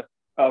together.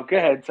 Go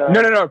ahead. Sorry.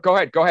 No. Go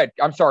ahead.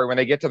 I'm sorry. When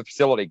they get to the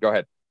facility, go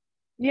ahead.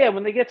 Yeah,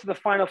 when they get to the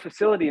final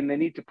facility and they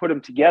need to put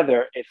them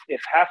together,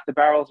 if half the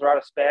barrels are out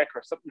of spec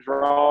or something's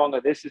wrong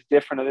or this is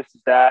different or this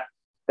is that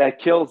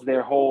kills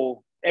their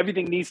whole.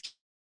 Everything needs to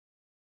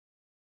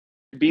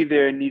be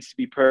there and needs to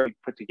be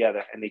perfect put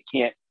together, and it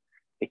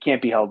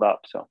can't be held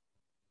up. So.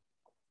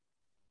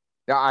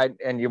 Yeah,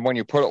 when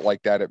you put it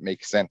like that, it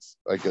makes sense.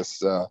 I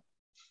guess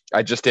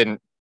I just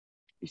didn't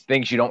these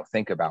things you don't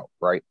think about,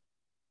 right?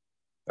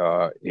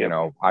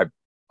 Yep.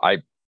 I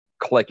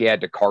click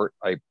add to cart.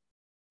 I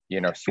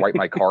swipe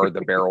my card,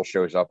 the barrel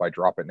shows up, I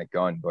drop it in the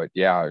gun. But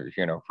yeah,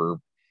 for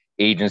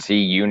agency,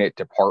 unit,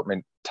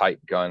 department type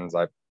guns,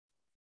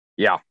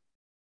 yeah,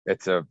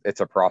 it's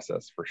a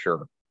process for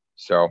sure.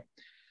 So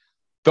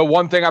the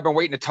one thing I've been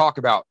waiting to talk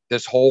about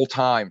this whole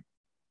time,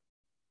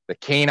 the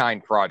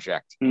canine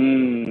project.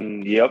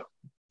 Yep.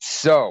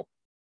 So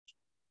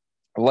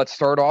let's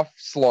start off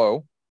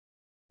slow.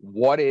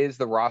 What is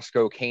the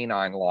Rosco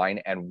canine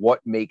line and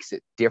what makes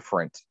it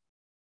different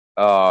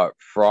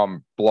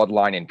from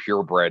bloodline and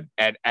purebred?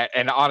 And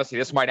honestly,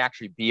 this might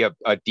actually be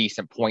a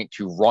decent point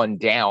to run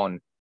down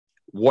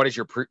what is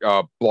your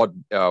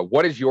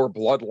what is your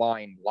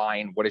bloodline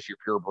line, what is your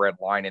purebred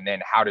line, and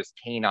then how does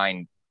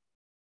canine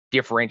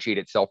differentiate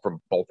itself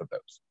from both of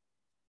those?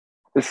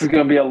 This is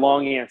going to be a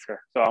long answer,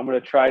 so I'm going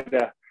to try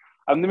to.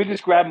 Let me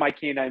just grab my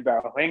canine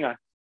barrel. Hang on.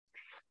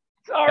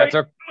 Sorry.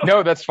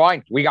 No, that's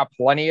fine. We got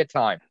plenty of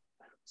time.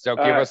 So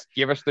give right.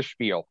 us the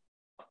spiel.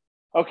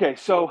 Okay,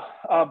 so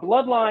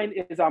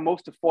Bloodline is our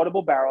most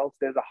affordable barrels.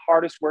 They're the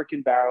hardest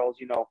working barrels.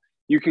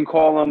 You can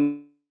call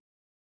them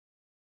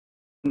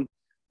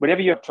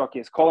whatever your truck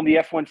is. Call them the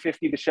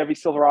F-150, the Chevy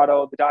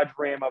Silverado, the Dodge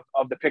Ram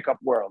of the pickup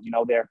world.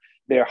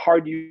 They're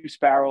hard use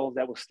barrels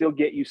that will still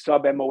get you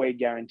sub MOA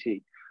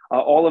guarantee.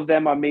 All of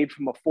them are made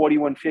from a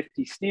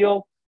 4150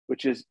 steel,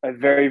 which is a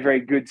very,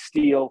 very good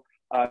steel,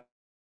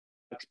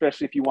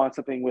 especially if you want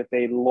something with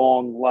a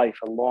long life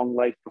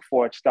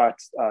before it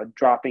starts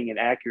dropping in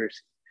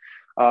accuracy.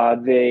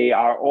 They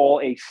are all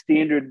a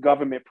standard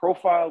government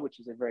profile, which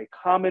is a very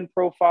common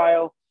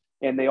profile,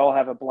 and they all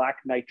have a black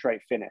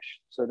nitrite finish.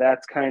 So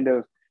that's kind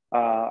of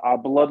our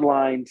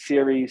Bloodline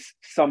series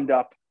summed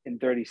up in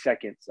 30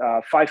 seconds.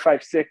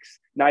 5.56,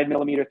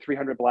 9mm,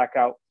 300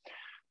 blackout.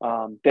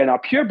 Then our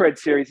purebred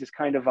series is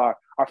kind of our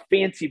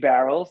fancy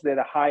barrels. They're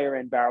the higher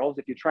end barrels.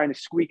 If you're trying to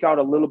squeak out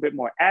a little bit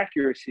more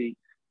accuracy,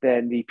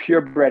 then the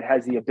purebred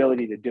has the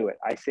ability to do it.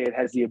 I say it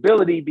has the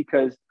ability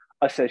because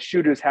us as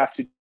shooters have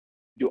to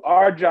do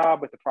our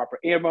job with the proper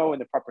ammo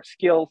and the proper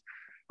skills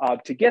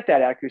to get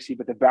that accuracy,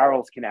 but the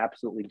barrels can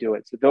absolutely do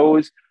it. So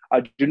those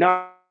do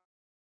not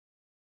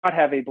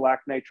have a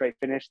black nitrite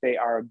finish. They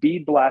are a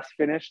bead blast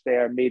finish. They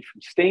are made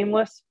from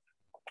stainless,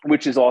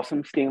 which is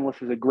awesome.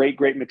 Stainless is a great,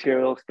 great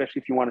material,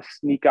 especially if you want to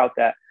sneak out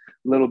that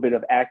little bit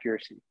of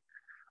accuracy.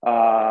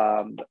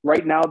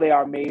 Right now they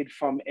are made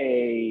from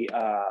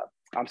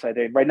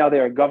right now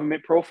they're a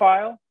government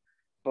profile,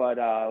 but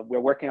we're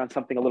working on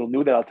something a little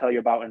new that I'll tell you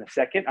about in a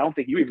second. I don't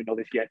think you even know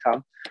this yet,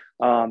 Tom.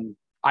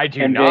 I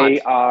do not. They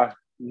are,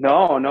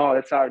 no,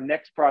 that's our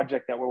next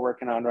project that we're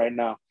working on right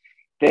now.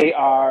 They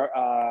are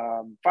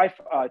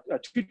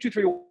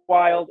 223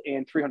 Wild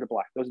and 300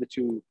 Black. Those are the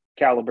two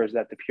calibers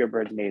that the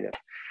purebred's made in.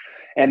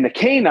 And the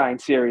Canine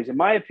series, in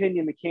my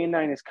opinion, the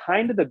Canine is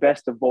kind of the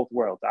best of both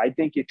worlds. I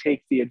think it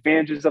takes the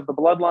advantages of the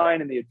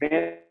Bloodline and the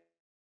advantages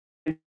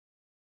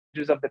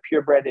of the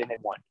purebred in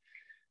one.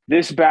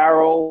 This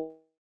barrel,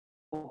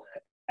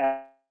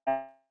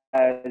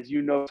 as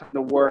you know,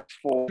 the works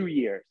for 2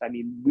 years. I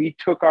mean, we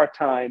took our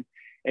time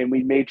and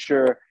we made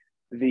sure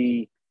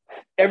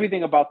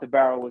everything about the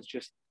barrel was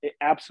just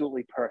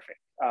absolutely perfect.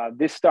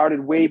 This started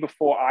way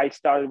before I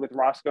started with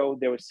Rosco.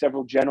 There were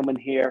several gentlemen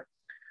here,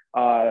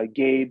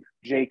 Gabe,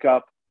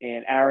 Jacob,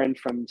 and Aaron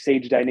from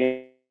Sage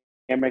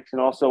Dynamics, and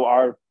also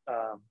our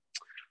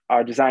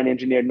design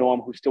engineer,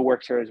 Norm, who still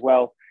works here as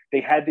well.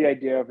 They had the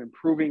idea of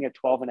improving a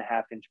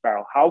 12.5-inch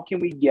barrel. How can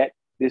we get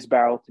this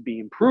barrel to be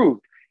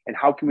improved? And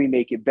how can we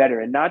make it better?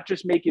 And not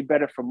just make it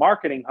better for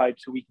marketing hype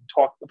so we can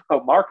talk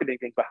about marketing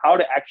things, but how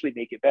to actually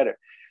make it better.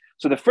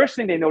 So the first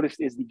thing they noticed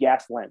is the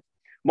gas length.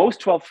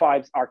 Most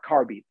 12.5s are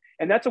carbide,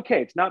 and that's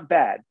okay. It's not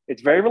bad.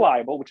 It's very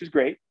reliable, which is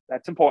great.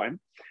 That's important,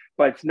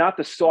 but it's not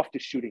the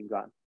softest shooting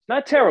gun. It's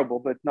not terrible,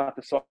 but it's not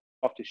the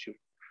softest shooting.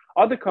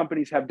 Other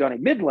companies have done a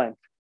mid-length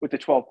with the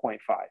 12.5.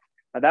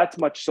 Now that's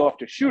much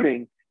softer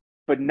shooting,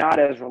 but not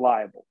as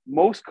reliable.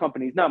 Most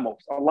companies, not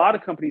most, a lot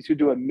of companies who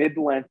do a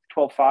mid-length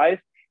 12.5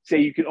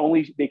 say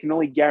they can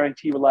only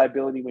guarantee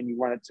reliability when you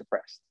run it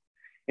suppressed.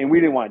 And we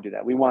didn't want to do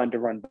that. We wanted to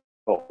run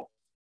both.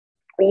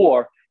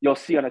 Or you'll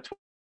see on a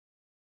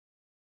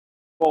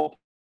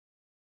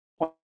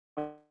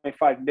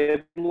 12.5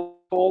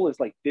 mid-level is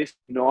like this,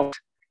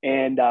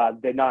 and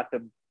they're not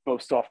the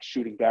most soft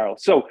shooting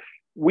barrels. So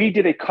we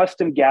did a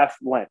custom gas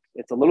length.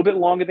 It's a little bit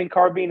longer than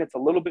carbine. It's a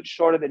little bit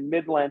shorter than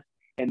mid-length.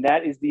 And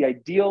that is the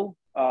ideal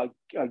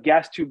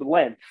gas tube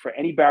length for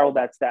any barrel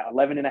that's that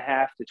 11.5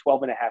 to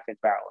 12.5 inch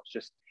barrel. It's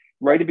just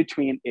right in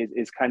between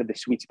is kind of the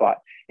sweet spot.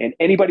 And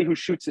anybody who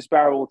shoots this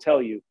barrel will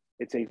tell you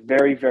it's a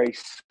very, very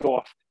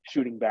soft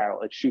shooting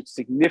barrel. It shoots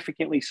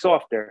significantly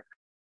softer.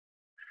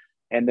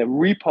 And the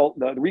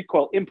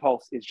recoil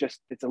impulse is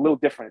it's a little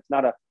different.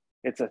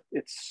 It's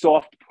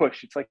soft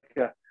push. It's like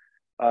a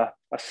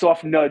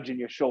soft nudge in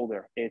your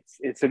shoulder.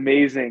 It's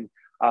amazing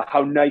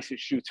how nice it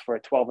shoots for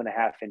a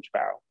 12.5 inch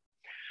barrel.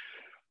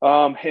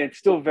 And it's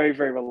still very,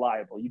 very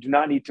reliable. You do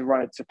not need to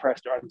run it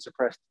suppressed or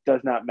unsuppressed. It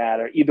does not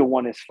matter. Either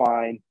one is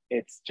fine.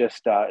 It's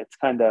just, it's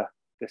kind of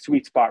the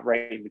sweet spot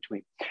right in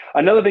between.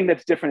 Another thing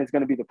that's different is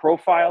going to be the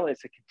profile.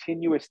 It's a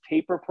continuous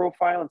taper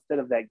profile instead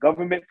of that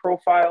government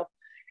profile.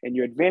 And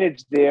your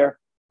advantage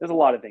there's a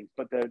lot of things,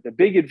 but the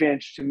big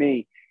advantage to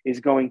me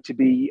is going to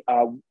be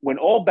when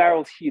all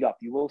barrels heat up,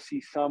 you will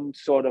see some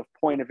sort of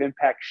point of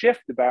impact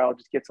shift. The barrel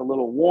just gets a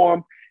little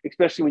warm,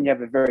 especially when you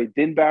have a very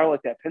thin barrel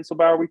like that pencil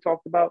barrel we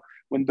talked about.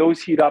 When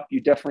those heat up, you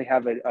definitely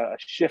have a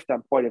shift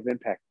on point of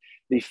impact.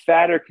 The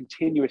fatter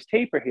continuous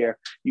taper here,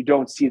 you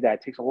don't see that.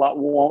 It takes a lot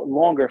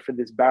longer for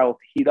this barrel to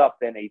heat up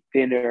than a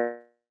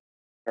thinner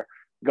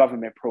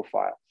government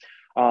profile.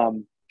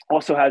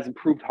 Also has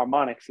improved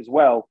harmonics as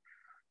well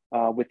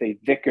with a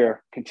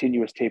thicker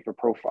continuous taper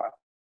profile.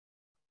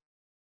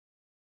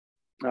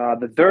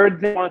 The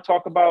third thing I want to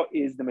talk about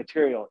is the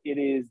material. It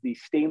is the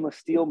stainless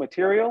steel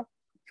material.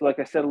 So like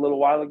I said a little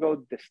while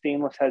ago, the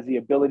stainless has the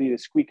ability to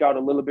squeak out a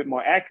little bit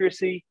more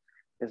accuracy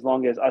as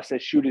long as us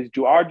as shooters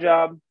do our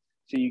job.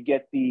 So you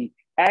get the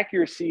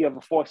accuracy of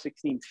a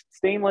 4/16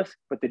 stainless,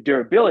 but the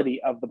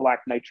durability of the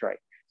black nitride.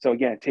 So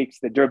again, it takes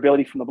the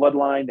durability from the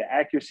bloodline, the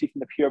accuracy from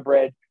the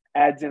purebred,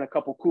 adds in a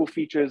couple cool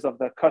features of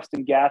the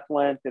custom gaff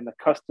length and the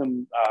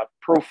custom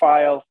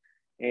profile.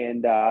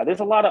 And there's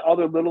a lot of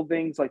other little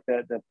things like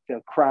the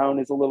crown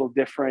is a little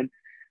different.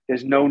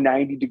 There's no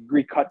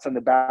 90-degree cuts on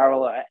the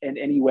barrel in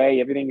any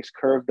way. Everything is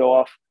curved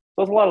off. So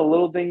there's a lot of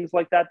little things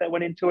like that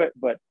went into it,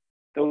 but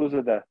those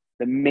are the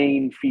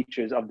main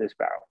features of this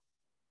barrel.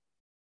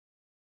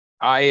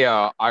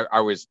 I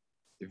was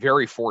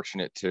very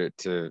fortunate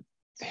to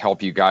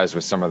help you guys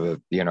with some of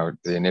the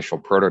initial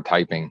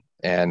prototyping,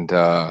 and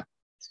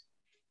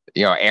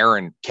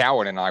Aaron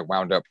Cowan and I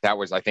wound up.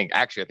 I think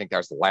that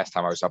was the last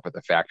time I was up at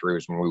the factory,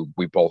 was when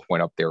we both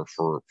went up there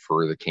for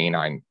the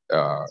canine,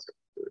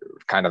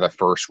 kind of the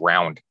first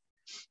round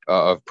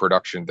of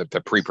production,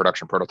 the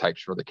pre-production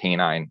prototypes for the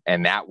canine,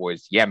 and that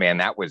was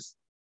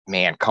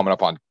coming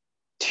up on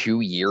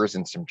 2 years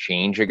and some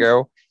change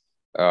ago.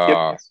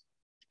 Yep.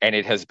 And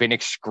it has been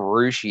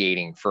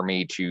excruciating for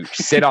me to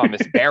sit on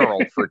this barrel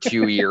for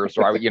 2 years.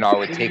 So I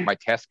would take my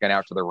test gun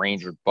out to the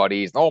range with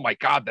buddies. Oh my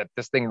God,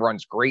 this thing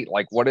runs great.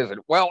 Like, what is it?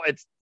 Well,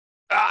 it's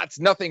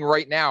nothing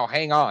right now.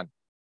 Hang on.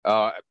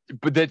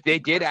 But they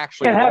did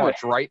actually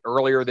launch right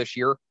earlier this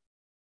year.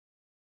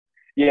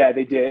 Yeah,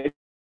 they did.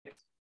 It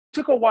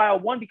took a while.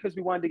 One, because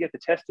we wanted to get the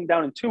testing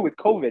down, and two, with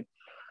COVID,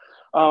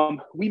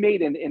 we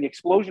made an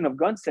explosion of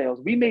gun sales.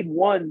 We made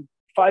one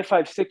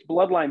 5.56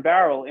 bloodline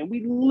barrel, and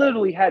we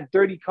literally had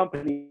 30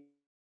 companies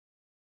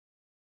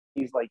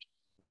like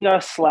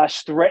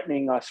us /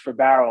 threatening us for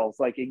barrels.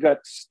 Like, it got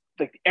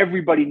like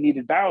everybody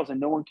needed barrels and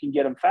no one can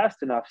get them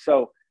fast enough.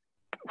 So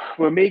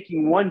we're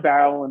making one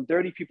barrel and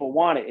 30 people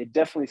want it. It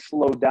definitely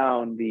slowed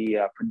down the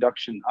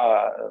production,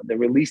 the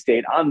release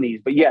date on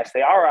these. But yes,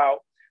 they are out.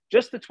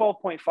 Just the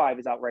 12.5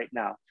 is out right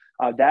now.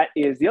 That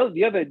is the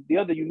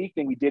other unique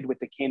thing we did with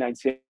the K9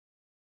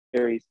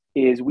 series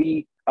is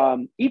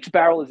each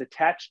barrel is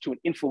attached to an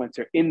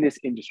influencer in this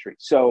industry.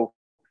 So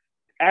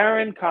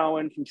Aaron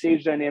Cowan from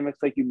Sage Dynamics,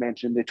 like you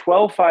mentioned, the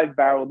 12.5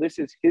 barrel, this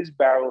is his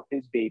barrel,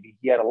 his baby.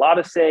 He had a lot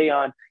of say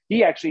on,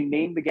 he actually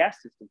named the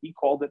gas system. He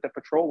called it the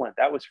patrol length.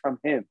 That was from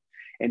him.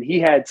 And he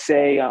had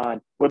say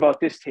on, what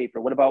about this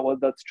taper? What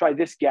about, let's try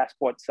this gas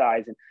port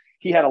size. And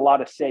he had a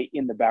lot of say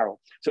in the barrel.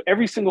 So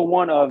every single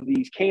one of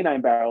these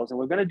K9 barrels, and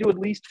we're going to do at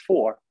least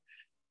 4,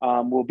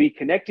 will be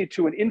connected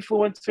to an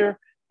influencer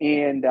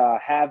and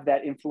have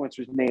that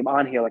influencer's name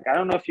on here. Like, I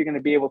don't know if you're going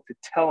to be able to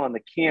tell on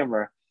the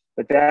camera,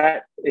 but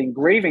that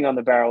engraving on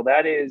the barrel,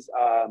 that is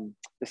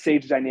the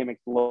Sage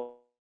Dynamics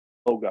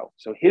logo.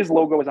 So his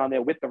logo is on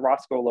there with the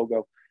Rosco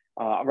logo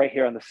right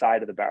here on the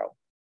side of the barrel.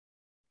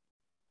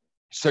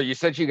 So you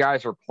said you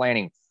guys are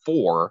planning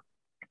 4.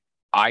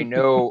 I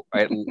know,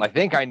 I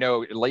think I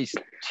know at least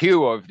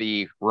 2 of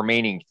the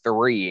remaining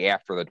 3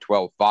 after the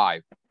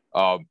 12.5.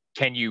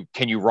 Can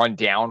you run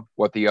down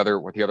what the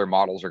other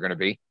models are going to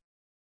be?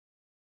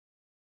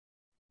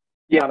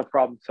 Yeah, no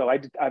problem. So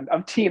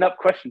I'm teeing up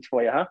questions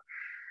for you, huh?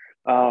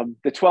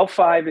 The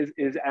 12.5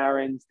 is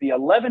Aaron's. The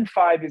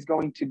 11.5 is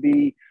going to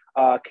be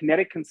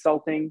Kinetic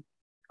Consulting,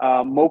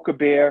 Mocha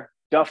Bear,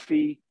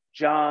 Duffy,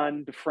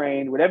 John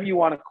Dufresne, whatever you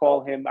want to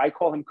call him. I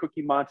call him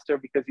Cookie Monster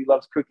because he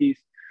loves cookies.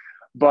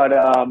 But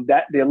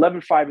the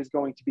 11.5 is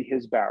going to be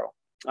his barrel.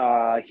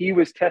 He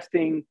was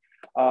testing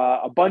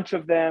a bunch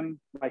of them,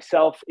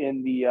 myself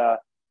and the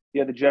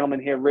other gentleman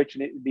here, Rich,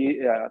 and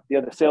the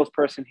other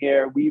salesperson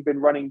here. We've been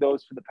running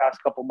those for the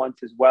past couple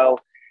months as well.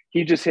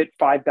 He just hit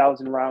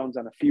 5,000 rounds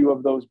on a few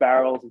of those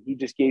barrels, and he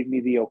just gave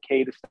me the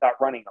okay to start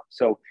running them.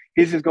 So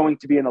his is going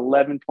to be an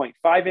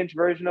 11.5-inch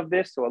version of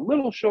this, so a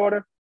little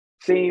shorter,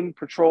 same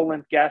patrol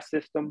length gas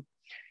system.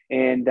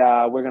 And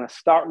we're going to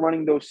start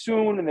running those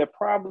soon, and they'll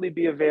probably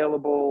be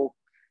available,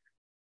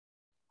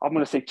 I'm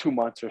going to say 2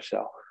 months or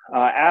so.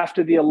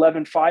 After the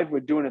 11.5,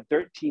 we're doing a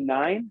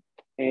 13.9,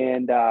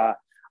 and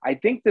I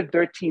think the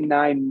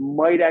 13.9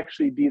 might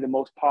actually be the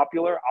most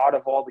popular out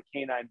of all the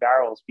K9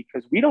 barrels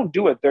because we don't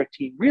do a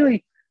 13.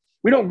 Really,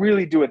 we don't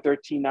really do a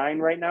 13.9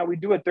 right now. We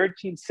do a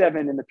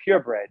 13.7 in the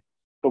purebred,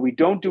 but we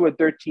don't do a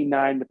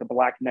 13.9 with the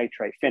black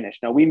nitrite finish.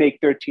 Now, we make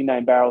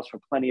 13.9 barrels for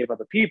plenty of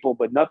other people,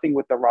 but nothing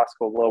with the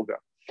Rosco logo.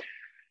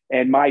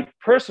 And my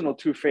personal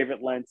two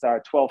favorite lengths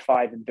are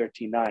 12.5 and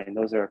 13.9.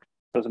 Those are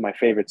my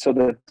favorites. So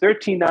the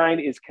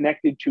 13.9 is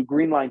connected to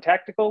Greenline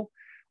Tactical.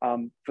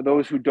 For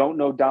those who don't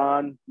know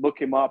Don, look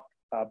him up.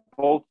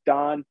 Both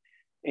Don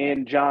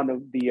and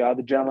John,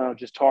 the gentleman I was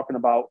just talking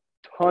about,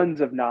 tons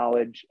of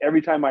knowledge.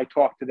 Every time I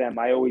talk to them,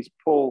 I always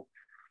pull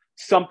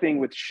something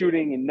with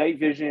shooting and night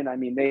vision. I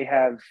mean, they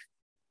have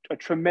a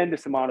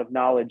tremendous amount of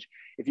knowledge.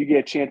 If you get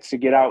a chance to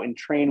get out and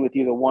train with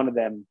either one of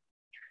them,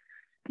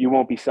 you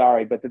won't be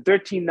sorry. But the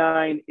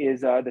 13.9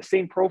 is the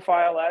same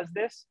profile as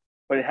this,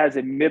 but it has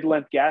a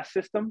mid-length gas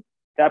system.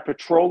 That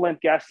patrol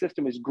length gas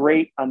system is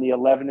great on the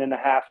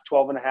 11.5,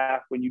 12.5.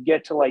 When you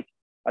get to like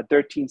a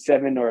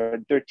 13.7 or a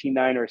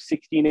 13.9 or a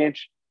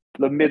 16-inch,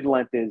 the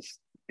mid-length is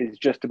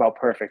just about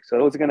perfect. So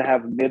those are going to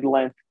have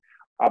mid-length.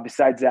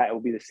 Besides that, it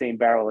will be the same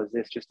barrel as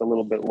this, just a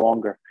little bit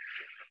longer.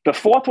 The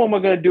fourth one we're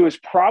going to do is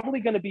probably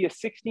going to be a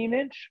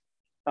 16-inch.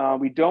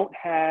 We don't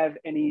have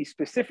any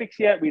specifics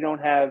yet. We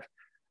don't have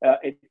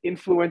an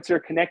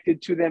influencer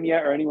connected to them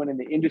yet, or anyone in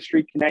the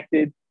industry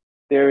connected.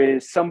 There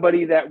is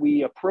somebody that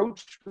we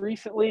approached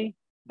recently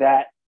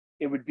that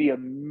it would be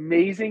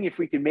amazing if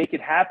we could make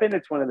it happen.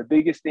 It's one of the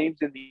biggest names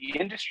in the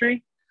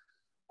industry,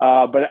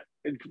 but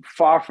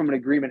far from an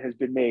agreement has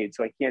been made,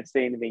 so I can't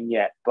say anything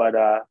yet. But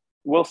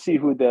we'll see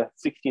who the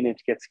 16-inch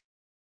gets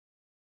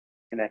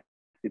connected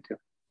to.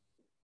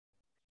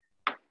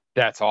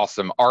 That's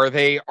awesome. Are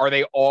they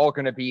all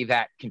going to be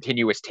that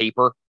continuous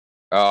taper,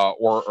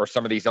 or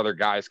some of these other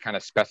guys kind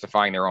of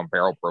specifying their own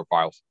barrel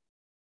profiles?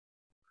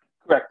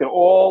 Correct. They're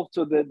all,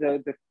 so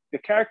the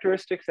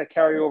characteristics that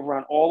carry over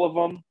on all of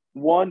them.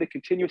 One, the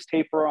continuous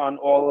taper on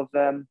all of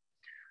them.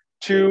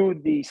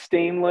 Two, the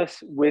stainless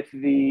with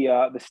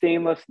the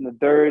stainless, and the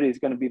third is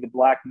going to be the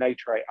black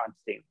nitrite on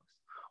stainless.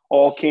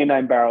 All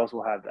K9 barrels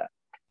will have that.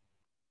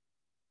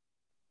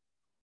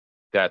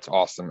 That's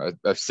awesome. A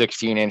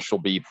 16-inch I'll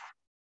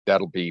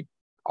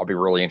be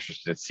really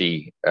interested to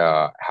see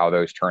how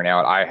those turn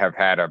out.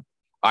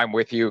 I'm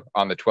with you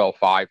on the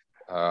 12.5.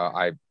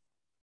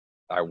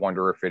 I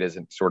wonder if it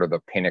isn't sort of the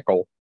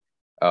pinnacle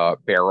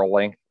barrel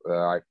length.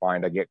 I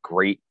find I get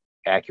great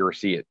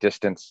accuracy at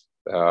distance.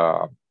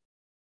 I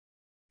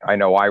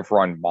know I've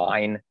run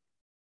mine.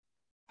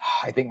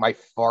 I think my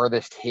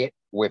farthest hit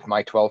with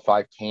my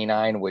 12.5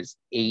 K9 was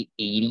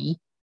 880.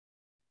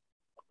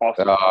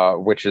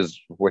 Awesome.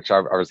 Which I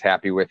was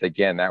happy with.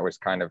 Again, that was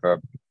kind of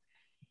a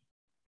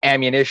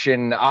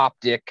ammunition,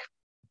 optic,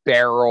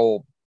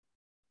 barrel,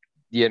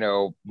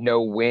 no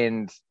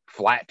wind,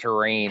 flat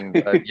terrain,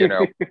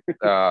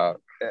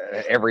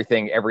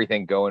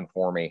 everything going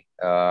for me.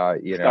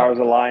 Stars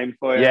aligned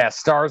for you. Yeah,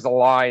 stars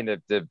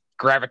aligned. The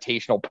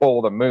gravitational pull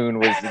of the moon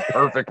was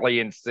perfectly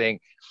in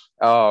sync.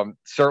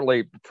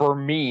 Certainly for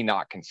me,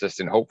 not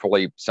consistent.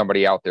 Hopefully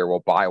somebody out there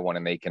will buy one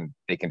and they can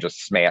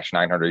just smash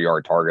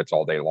 900-yard targets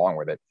all day long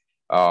with it.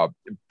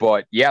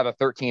 But yeah, the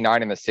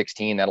 13.9 and the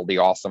 16, that'll be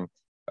awesome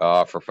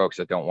for folks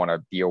that don't want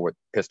to deal with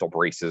pistol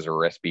braces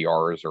or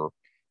SBRs or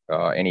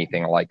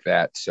anything like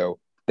that. So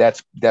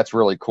that's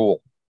really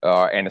cool.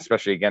 And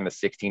especially again, the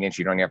 16-inch,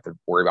 you don't have to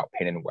worry about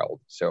pin and weld.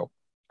 So,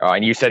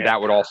 and you said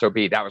that was also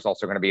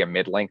going to be a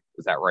mid-length.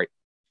 Is that right?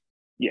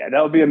 Yeah,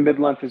 that would be a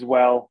mid-length as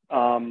well.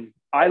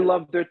 I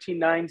love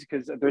 13.9s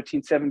because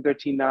 13.7,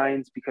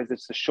 13.9s because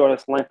it's the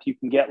shortest length you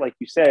can get, like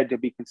you said, to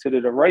be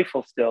considered a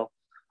rifle still.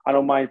 I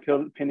don't mind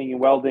pinning and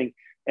welding.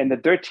 And the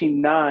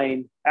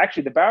 13.9,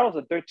 actually the barrel's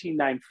a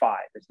 13.95.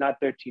 It's not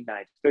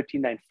 13.9, it's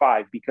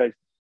 13.95 because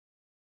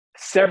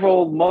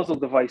several muzzle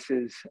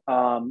devices,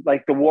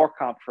 like the War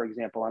Comp, for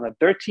example, on a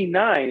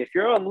 13.9, if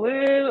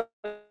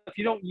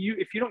you don't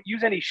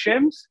use any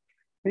shims,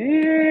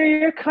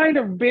 you're kind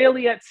of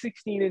barely at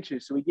 16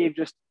 inches. So we gave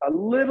just a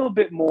little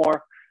bit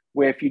more,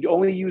 where if you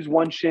only use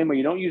one shim or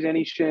you don't use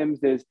any shims,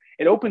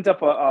 it opens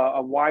up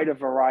a wider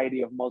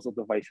variety of muzzle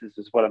devices,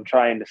 is what I'm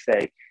trying to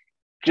say.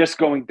 Just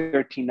going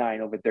 13.9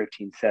 over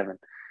 13.7.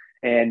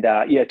 And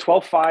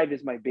 12.5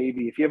 is my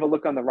baby. If you ever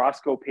look on the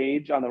Rosco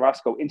page, on the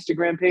Rosco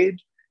Instagram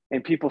page,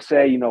 and people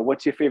say,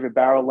 what's your favorite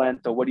barrel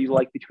length or what do you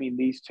like between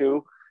these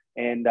two?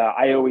 And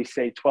I always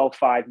say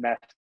 12.5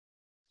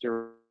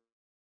 master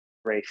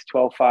race,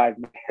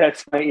 12.5.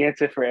 That's my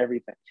answer for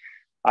everything.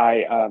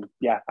 I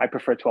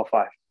prefer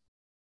 12.5.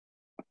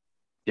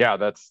 Yeah,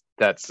 that's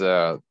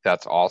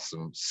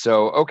awesome.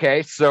 So,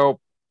 okay. So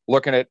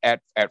looking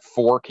at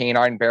 4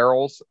 K9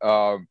 barrels,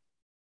 I've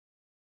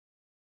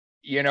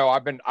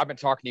been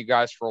talking to you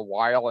guys for a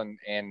while,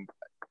 and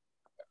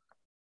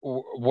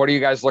what are you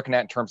guys looking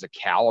at in terms of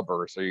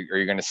calibers? Are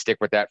you going to stick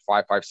with that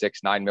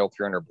 5.56 9mm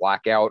 300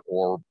 blackout,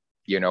 or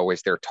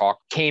is there talk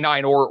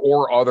K9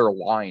 or other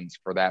lines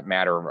for that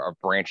matter of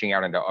branching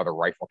out into other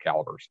rifle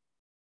calibers?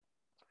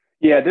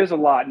 Yeah, there's a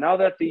lot now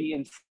that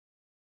the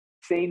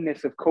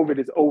insaneness of COVID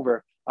is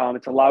over.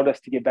 It's allowed us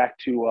to get back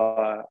to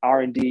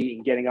R&D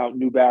and getting out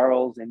new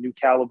barrels and new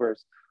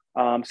calibers.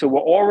 So we're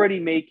already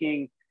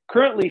making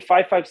currently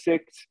 5.56,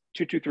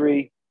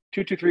 223,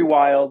 223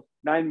 wild,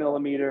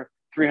 9mm,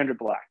 300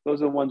 black.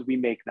 Those are the ones we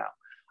make now.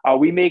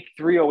 We make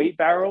 308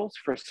 barrels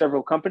for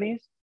several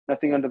companies.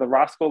 Nothing under the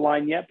Rosco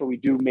line yet, but we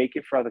do make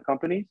it for other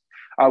companies.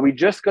 We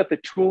just got the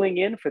tooling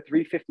in for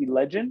 350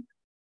 Legend.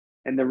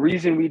 And the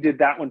reason we did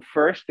that one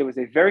first, there was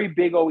a very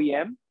big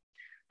OEM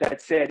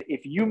that said,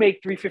 if you make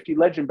 350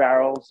 Legend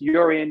barrels,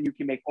 you're in, you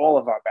can make all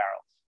of our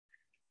barrels.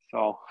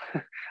 So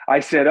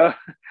I said,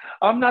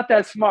 I'm not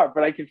that smart,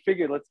 but I can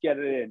figure, let's get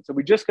it in. So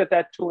we just got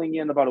that tooling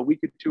in about a week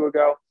or two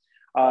ago.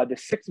 The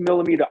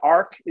 6mm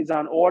arc is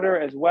on order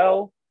as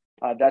well.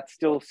 That's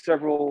still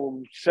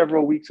several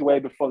weeks away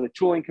before the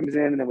tooling comes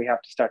in, and then we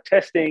have to start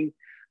testing.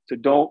 So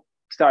don't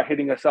start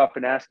hitting us up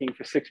and asking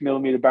for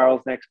 6mm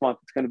barrels next month.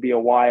 It's going to be a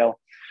while.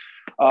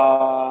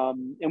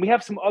 And we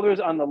have some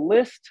others on the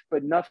list,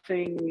 but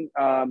nothing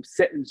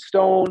set in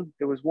stone.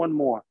 There was one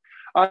more.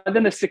 And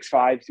then the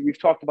 6.5s. We've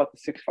talked about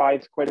the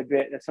 6.5s quite a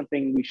bit. That's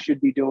something we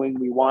should be doing.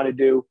 We want to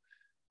do.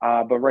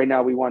 But right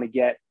now we want to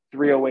get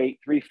 308,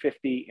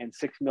 350, and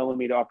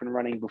 6mm up and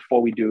running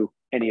before we do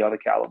any other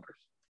calibers.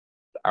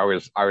 I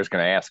was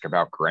going to ask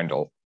about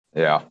Grendel.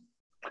 Yeah.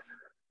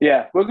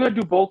 Yeah, we're going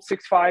to do both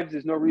 6.5s.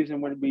 There's no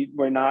reason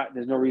we're not.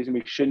 There's no reason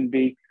we shouldn't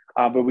be.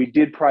 But we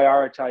did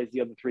prioritize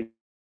the other three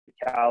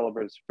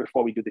calibers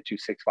before we do the two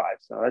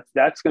 6.5s. So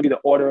that's going to be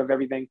the order of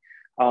everything.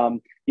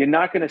 You're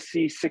not going to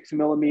see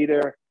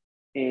 6mm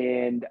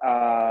and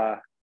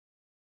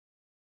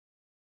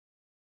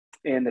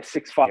the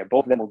 6.5.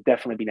 Both of them will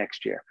definitely be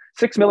next year.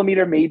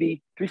 6mm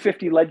maybe,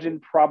 350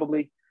 Legend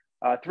probably,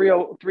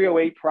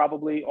 308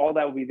 probably. All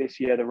that will be this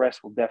year. The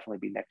rest will definitely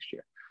be next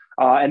year.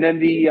 And then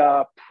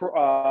the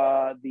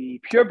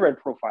purebred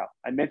profile.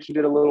 I mentioned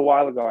it a little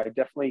while ago. I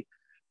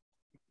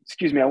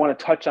want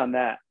to touch on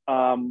that.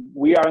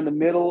 We are in the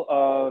middle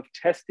of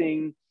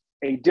testing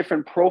a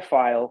different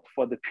profile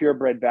for the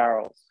purebred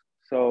barrels.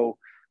 So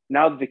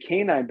now that the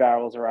canine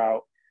barrels are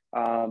out,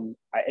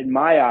 in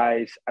my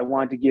eyes, I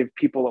want to give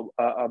people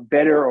a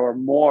better or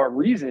more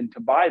reason to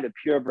buy the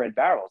purebred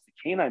barrels. The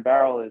canine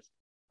barrel is,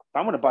 if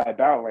I want to buy a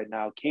barrel right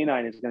now,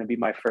 canine is going to be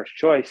my first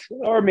choice,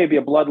 or maybe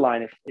a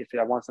bloodline if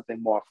I want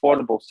something more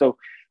affordable. So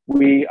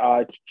we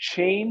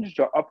changed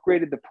or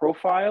upgraded the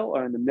profile,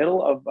 or in the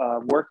middle of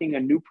working a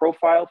new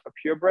profile for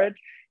purebred.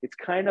 It's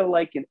kind of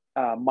like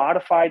a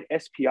modified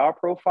SPR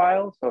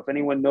profile. So if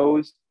anyone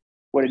knows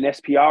what an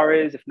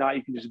SPR is, if not,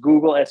 you can just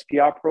Google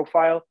SPR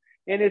profile.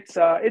 And it's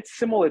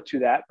similar to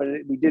that, but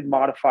we did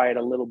modify it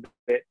a little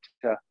bit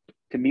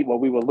to meet what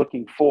we were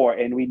looking for.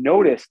 And we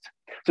noticed,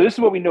 so this is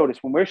what we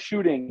noticed when we're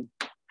shooting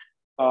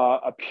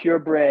a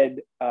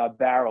purebred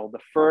barrel, the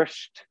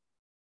first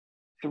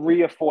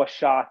 3 or 4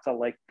 shots are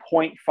like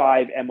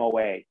 0.5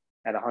 MOA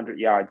at 100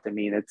 yards. I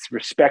mean, it's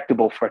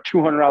respectable for a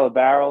 $200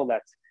 barrel.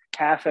 That's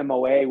half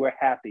MOA. We're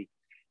happy.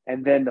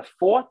 And then the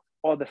 4th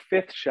or the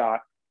 5th shot,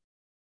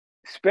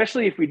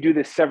 especially if we do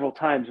this several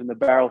times when the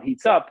barrel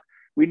heats up,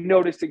 we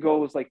noticed it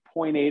goes like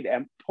 0.8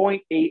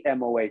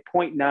 MOA,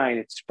 0.9.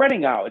 It's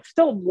spreading out. It's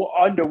still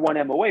under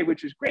 1 MOA,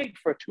 which is great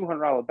for a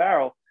 $200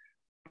 barrel,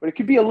 but it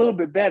could be a little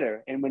bit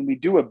better. And when we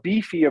do a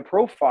beefier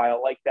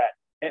profile like that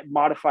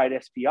modified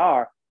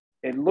SPR,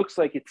 it looks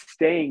like it's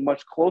staying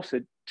much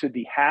closer to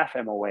the half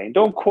MOA. And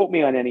don't quote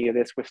me on any of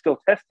this. We're still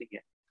testing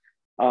it.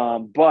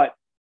 But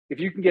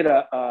if you can get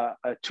a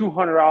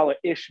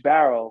 $200-ish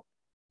barrel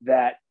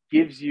that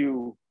gives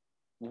you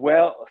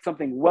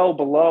something well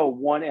below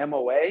 1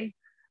 MOA,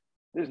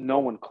 there's no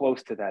one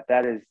close to that.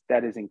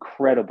 That is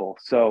incredible.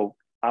 So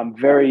I'm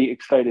very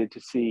excited to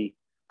see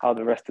how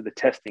the rest of the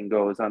testing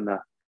goes on the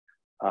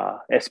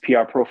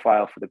SPR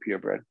profile for the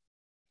purebred.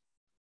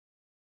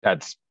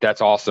 That's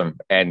awesome,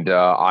 and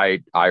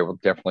I will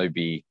definitely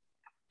be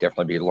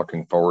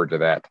looking forward to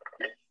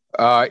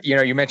that.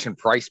 You mentioned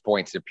price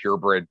points of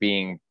purebred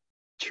being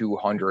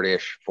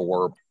 200-ish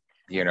for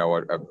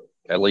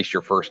at least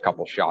your first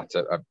couple shots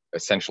of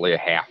essentially a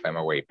half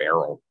MOA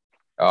barrel.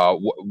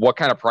 What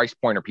kind of price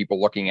point are people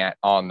looking at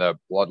on the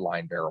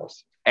bloodline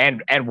barrels?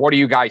 And what are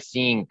you guys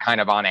seeing kind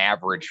of on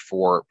average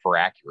for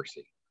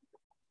accuracy?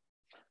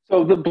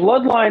 So the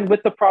bloodline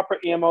with the proper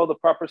ammo, the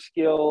proper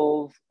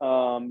skills,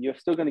 you're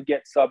still going to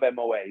get sub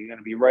MOA. You're going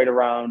to be right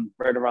around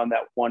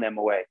that 1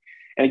 MOA.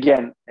 And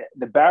again,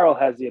 the barrel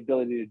has the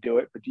ability to do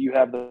it, but do you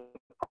have the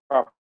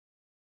proper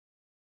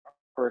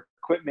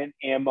equipment,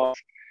 ammo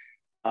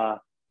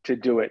to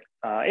do it?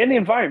 And the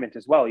environment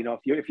as well.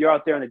 If you're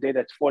out there on a day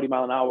that's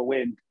 40-mile-an-hour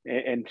wind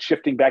and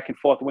shifting back and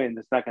forth wind,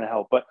 it's not going to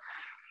help. But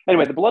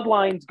anyway, the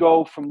bloodlines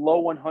go from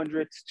low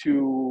 100s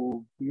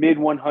to mid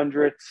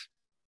 100s.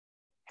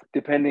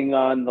 Depending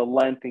on the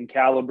length and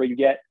caliber you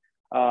get.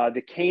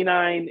 The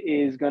canine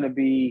is going to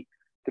be,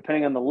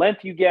 depending on the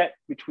length you get,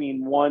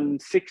 between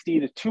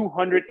 160 to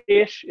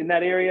 200-ish in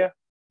that area.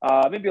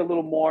 Maybe a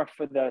little more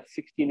for the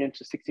 16-inch.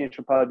 The 16-inch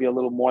will probably be a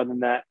little more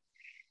than that.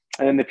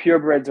 And then the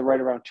purebreds are right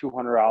around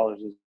 $200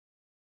 as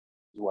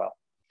well.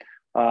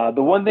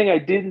 The one thing I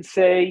didn't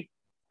say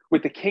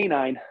with the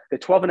canine, the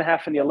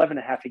 12.5 and the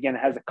 11.5, again, it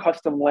has a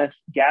custom length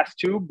gas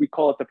tube. We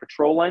call it the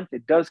patrol length.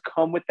 It does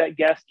come with that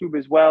gas tube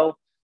as well.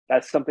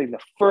 That's something, the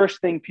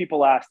first thing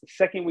people ask. The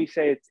second we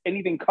say it's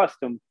anything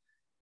custom,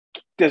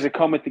 does it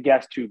come with the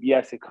gas tube?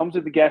 Yes, it comes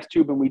with the gas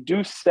tube, and we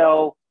do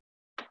sell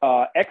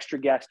extra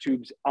gas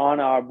tubes on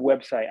our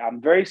website.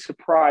 I'm very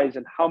surprised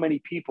at how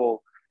many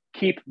people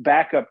keep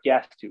backup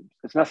gas tubes.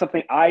 It's not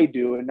something I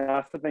do and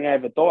not something I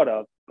ever thought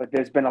of, but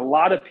there's been a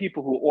lot of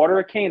people who order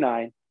a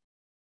canine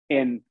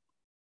and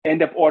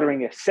end up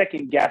ordering a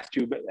second gas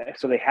tube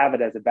so they have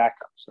it as a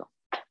backup. So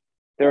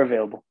they're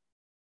available.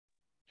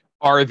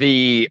 Are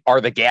the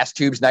gas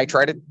tubes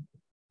nitrated?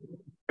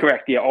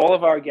 Correct. Yeah, all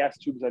of our gas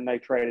tubes are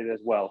nitrated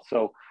as well.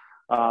 So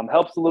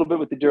helps a little bit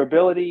with the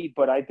durability,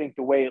 but I think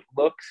the way it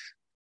looks,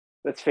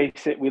 let's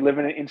face it, we live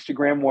in an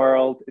Instagram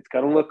world. It's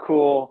got to look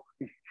cool.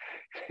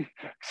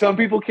 Some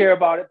people care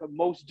about it, but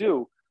most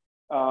do.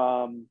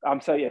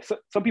 I'm sorry, yeah,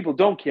 some people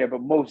don't care,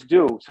 but most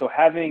do. So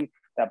having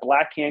that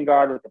black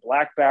handguard with the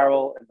black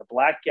barrel and the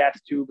black gas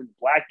tube and the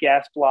black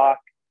gas block,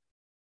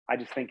 I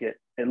just think it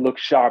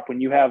looks sharp. When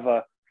you have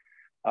a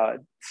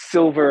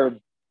silver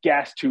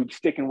gas tube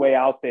sticking way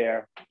out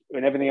there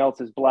and everything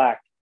else is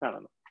black, I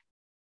don't know.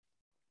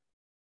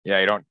 Yeah,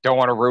 you don't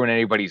want to ruin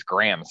anybody's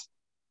grams.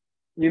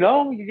 You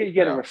know, you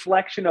get a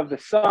reflection of the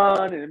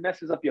sun and it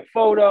messes up your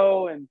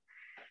photo, and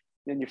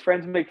then your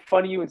friends make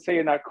fun of you and say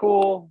you're not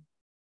cool.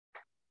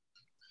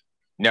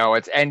 No,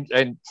 it's and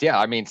yeah,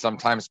 I mean,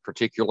 sometimes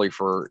particularly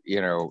for,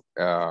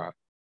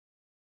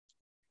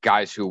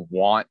 guys who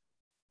want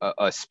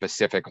a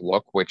specific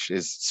look, which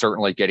is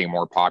certainly getting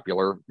more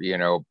popular,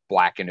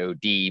 black and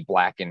OD,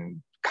 black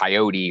and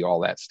coyote,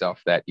 all that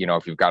stuff, that,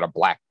 if you've got a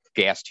black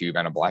gas tube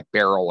and a black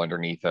barrel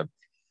underneath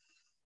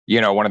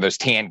one of those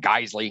tan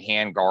Geisley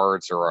hand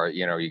guards, or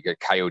you get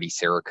Coyote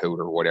Cerakote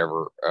or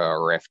whatever,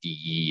 or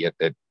FDE,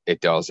 it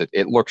does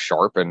it looks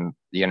sharp. And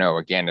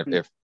again,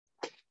 if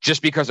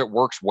just because it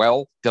works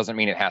well doesn't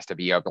mean it has to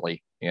be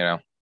ugly,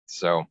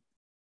 so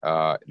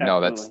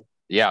no, that's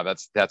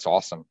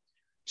awesome.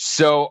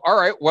 So all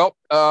right, well,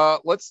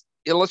 let's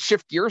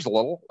shift gears a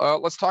little.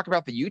 Let's talk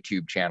about the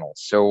YouTube channel.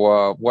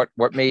 So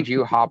what made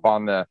you hop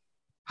on the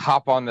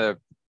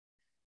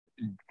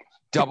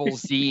double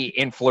Z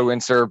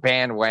influencer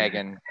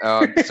bandwagon?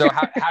 So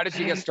how did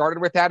you get started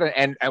with that?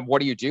 And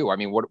what do you do? I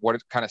mean,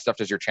 what kind of stuff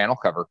does your channel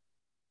cover?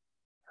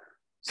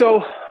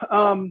 So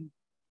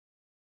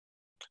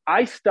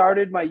I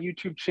started my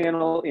YouTube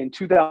channel in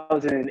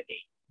 2008.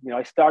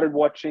 I started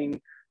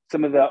watching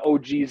some of the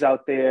OGs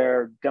out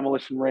there,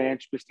 Demolition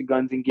Ranch, Mr.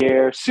 Guns and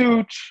Gear,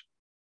 Such,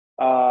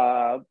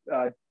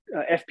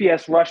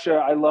 FPS Russia.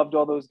 I loved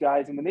all those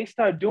guys. And when they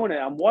started doing it,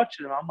 I'm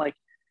watching them. I'm like,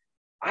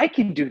 I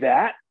can do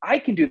that.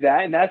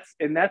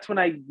 And that's when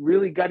I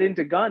really got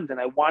into guns and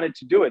I wanted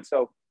to do it.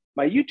 So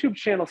my YouTube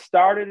channel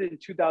started in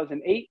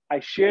 2008. I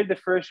shared the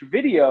first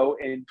video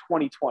in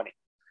 2020.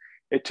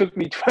 It took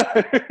me,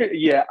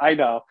 yeah, I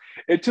know.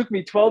 It took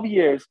me 12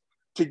 years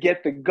to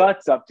get the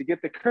guts up, to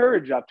get the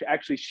courage up to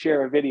actually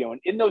share a video.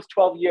 And in those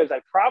 12 years,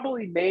 I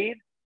probably made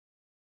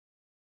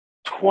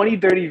 20,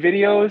 30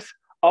 videos,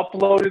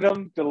 uploaded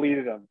them,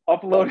 deleted them,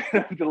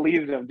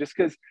 deleted them, just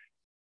because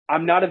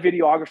I'm not a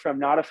videographer. I'm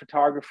not a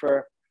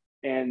photographer.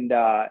 And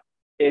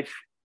if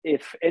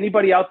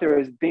anybody out there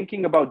is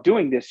thinking about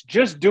doing this,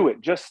 just do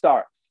it. Just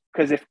start.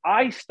 Because if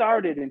I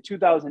started in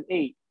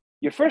 2008,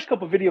 your first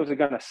couple of videos are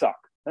going to suck.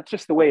 That's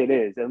just the way it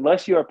is.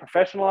 Unless you're a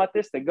professional at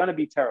this, they're going to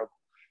be terrible.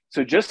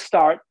 So just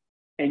start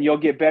and you'll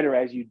get better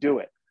as you do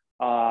it.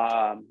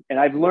 And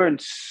I've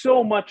learned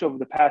so much over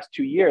the past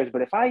 2 years.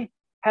 But if I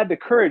had the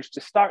courage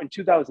to start in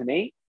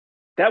 2008,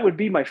 that would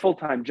be my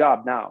full-time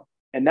job now.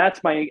 And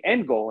that's my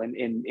end goal.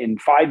 In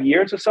 5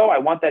 years or so, I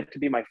want that to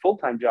be my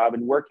full-time job,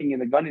 and working in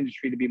the gun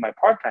industry to be my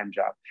part-time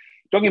job.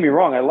 Don't get me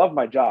wrong. I love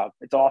my job.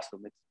 It's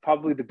awesome. It's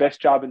probably the best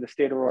job in the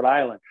state of Rhode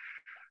Island.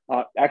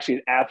 Actually,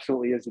 it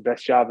absolutely is the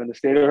best job in the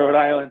state of Rhode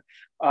Island.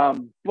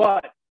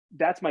 But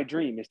that's my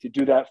dream, is to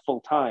do that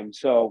full-time.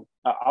 So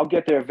I'll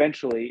get there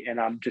eventually, and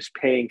I'm just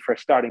paying for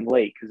starting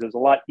late, because it was a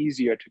lot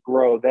easier to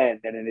grow then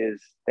than it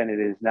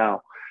is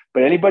now.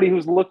 But anybody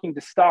who's looking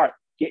to start,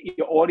 get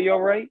your audio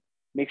right.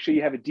 Make sure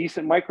you have a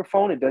decent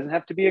microphone. It doesn't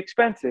have to be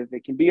expensive.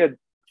 It can be a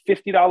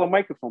 $50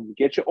 microphone.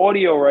 Get your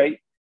audio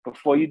right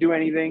before you do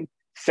anything.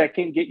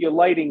 Second, get your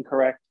lighting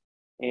correct,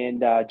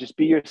 and just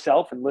be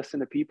yourself and listen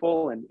to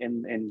people, and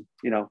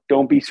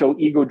don't be so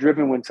ego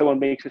driven when someone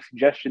makes a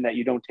suggestion that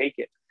you don't take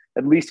it.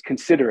 At least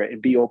consider it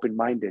and be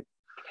open-minded.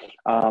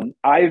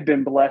 I've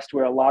been blessed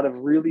where a lot of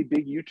really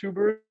big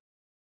YouTubers,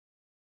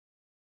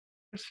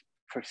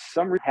 for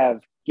some reason,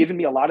 have given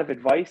me a lot of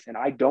advice, and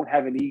I don't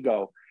have an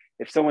ego.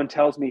 If someone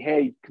tells me,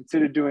 hey,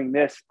 consider doing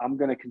this, I'm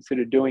going to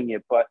consider doing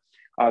it. But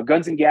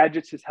Guns and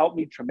Gadgets has helped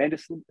me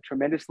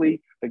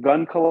tremendously. The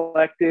Gun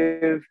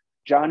Collective,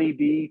 Johnny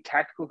B,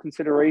 Tactical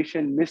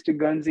Consideration, Mr.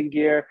 Guns and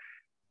Gear,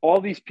 all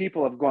these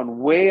people have gone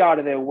way out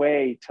of their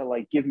way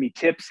to give me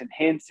tips and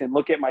hints and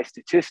look at my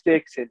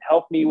statistics and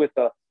help me with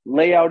the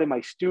layout in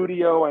my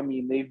studio. I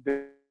mean, they've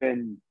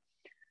been,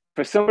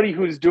 for somebody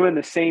who's doing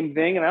the same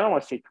thing, and I don't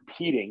want to say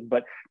competing,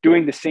 but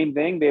doing the same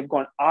thing, they've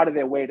gone out of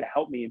their way to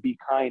help me and be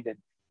kind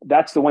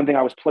that's the one thing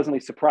I was pleasantly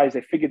surprised.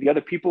 I figured the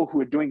other people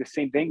who are doing the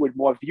same thing would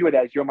more view it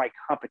as you're my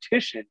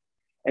competition,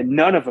 and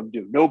none of them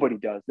do. Nobody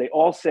does. They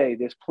all say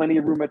there's plenty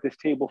of room at this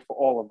table for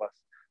all of us.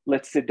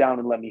 Let's sit down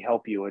and let me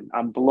help you. And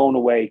I'm blown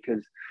away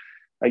because,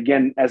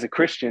 again, as a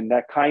Christian,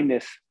 that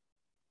kindness,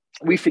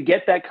 we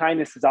forget that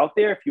kindness is out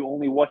there if you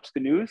only watch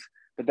the news,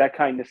 but that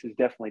kindness is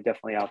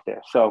definitely out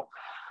there. So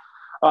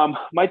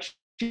my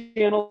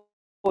channel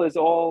is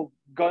all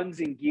guns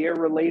and gear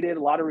related,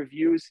 a lot of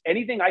reviews,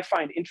 anything I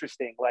find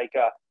interesting. Like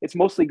it's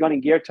mostly gun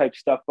and gear type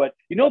stuff, but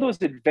you know,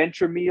 those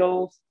adventure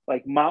meals,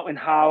 like Mountain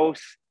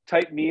House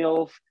type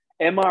meals,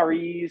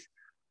 MREs.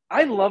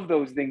 I love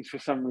those things for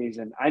some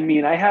reason. I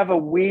mean, I have a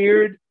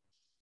weird,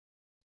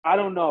 I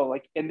don't know,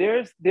 like, and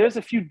there's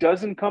a few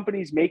dozen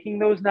companies making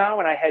those now,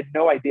 and I had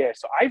no idea.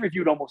 So I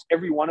reviewed almost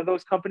every one of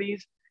those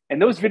companies,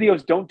 and those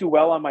videos don't do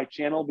well on my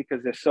channel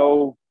because they're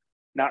so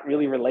not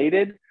really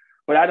related.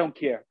 But I don't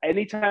care.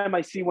 Anytime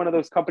I see one of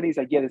those companies,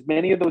 I get as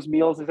many of those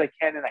meals as I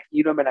can, and I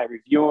eat them and I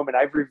review them. And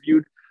I've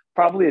reviewed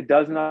probably a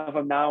dozen of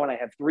them now, and I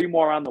have 3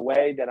 more on the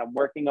way that I'm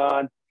working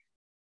on.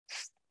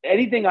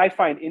 Anything I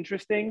find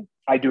interesting,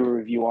 I do a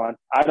review on.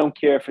 I don't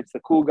care if it's the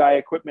cool guy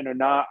equipment or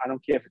not. I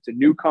don't care if it's a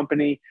new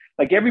company.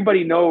 Like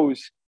everybody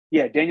knows,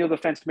 yeah, Daniel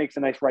Defense makes a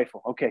nice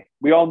rifle. Okay,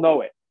 we all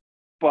know it.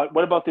 But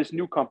what about this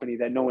new company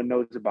that no one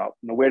knows about?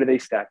 You know, where do they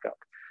stack up?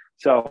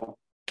 So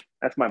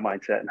that's my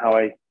mindset and how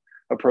I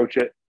approach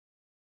it.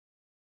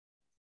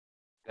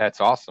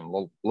 That's awesome.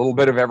 Little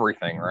bit of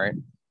everything, right?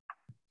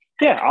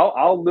 Yeah,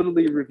 I'll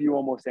literally review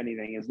almost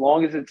anything as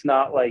long as it's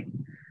not like,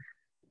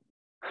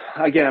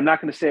 again, I'm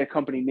not going to say a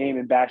company name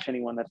and bash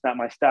anyone. That's not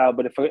my style.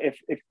 But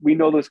if we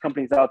know those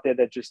companies out there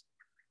that just,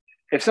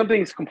 if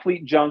something's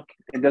complete junk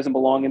and doesn't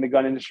belong in the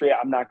gun industry,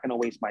 I'm not going to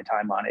waste my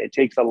time on it. It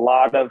takes a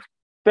lot of,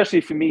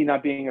 especially for me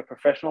not being a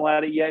professional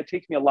at it yet, it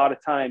takes me a lot of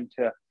time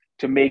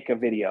to make a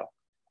video.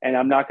 And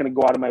I'm not going to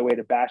go out of my way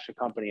to bash a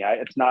company.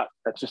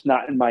 That's just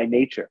not in my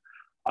nature.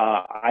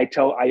 I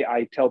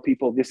tell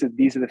people these are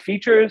the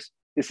features.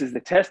 This is the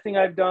testing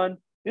I've done.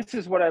 This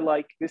is what I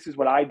like. This is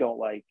what I don't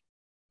like.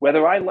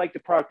 Whether I like the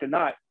product or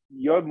not,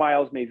 your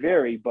miles may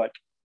vary, but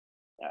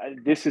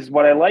this is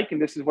what I like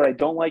and this is what I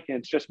don't like. And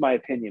it's just my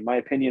opinion. My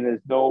opinion is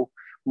no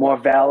more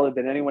valid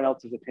than anyone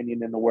else's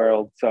opinion in the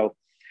world. So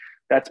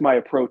that's my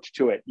approach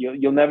to it.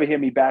 You'll never hear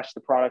me bash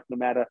the product, no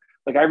matter,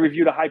 like I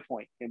reviewed a High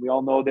Point and we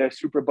all know they're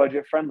super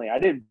budget friendly. I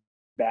didn't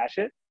bash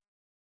it.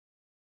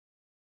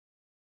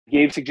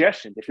 Gave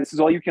suggestions. If this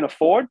is all you can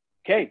afford,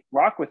 okay,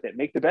 rock with it.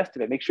 Make the best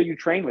of it. Make sure you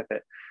train with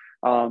it.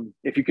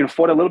 If you can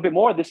afford a little bit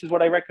more, this is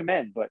what I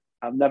recommend, but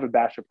I'll never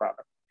bash a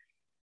product.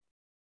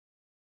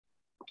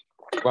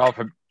 Well,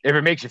 if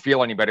it makes you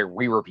feel any better,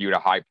 we reviewed a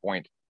High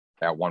Point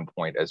at one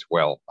point as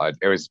well.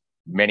 It was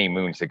many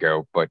moons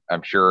ago, but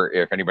I'm sure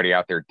if anybody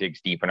out there digs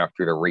deep enough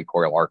through the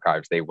Recoil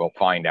archives, they will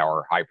find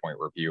our High Point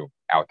review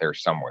out there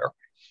somewhere.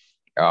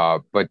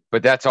 But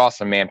that's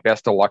awesome, man.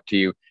 Best of luck to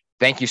you.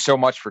 Thank you so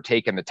much for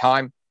taking the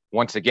time.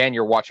 Once again,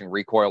 you're watching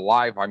Recoil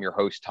Live. I'm your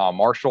host, Tom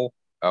Marshall.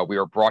 We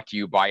are brought to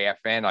you by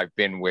FN. I've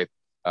been with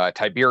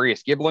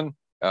Tiberious Giblin,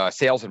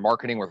 sales and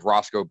marketing with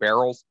Rosco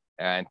Barrels.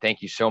 And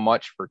thank you so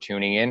much for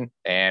tuning in.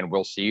 And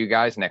we'll see you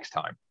guys next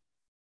time.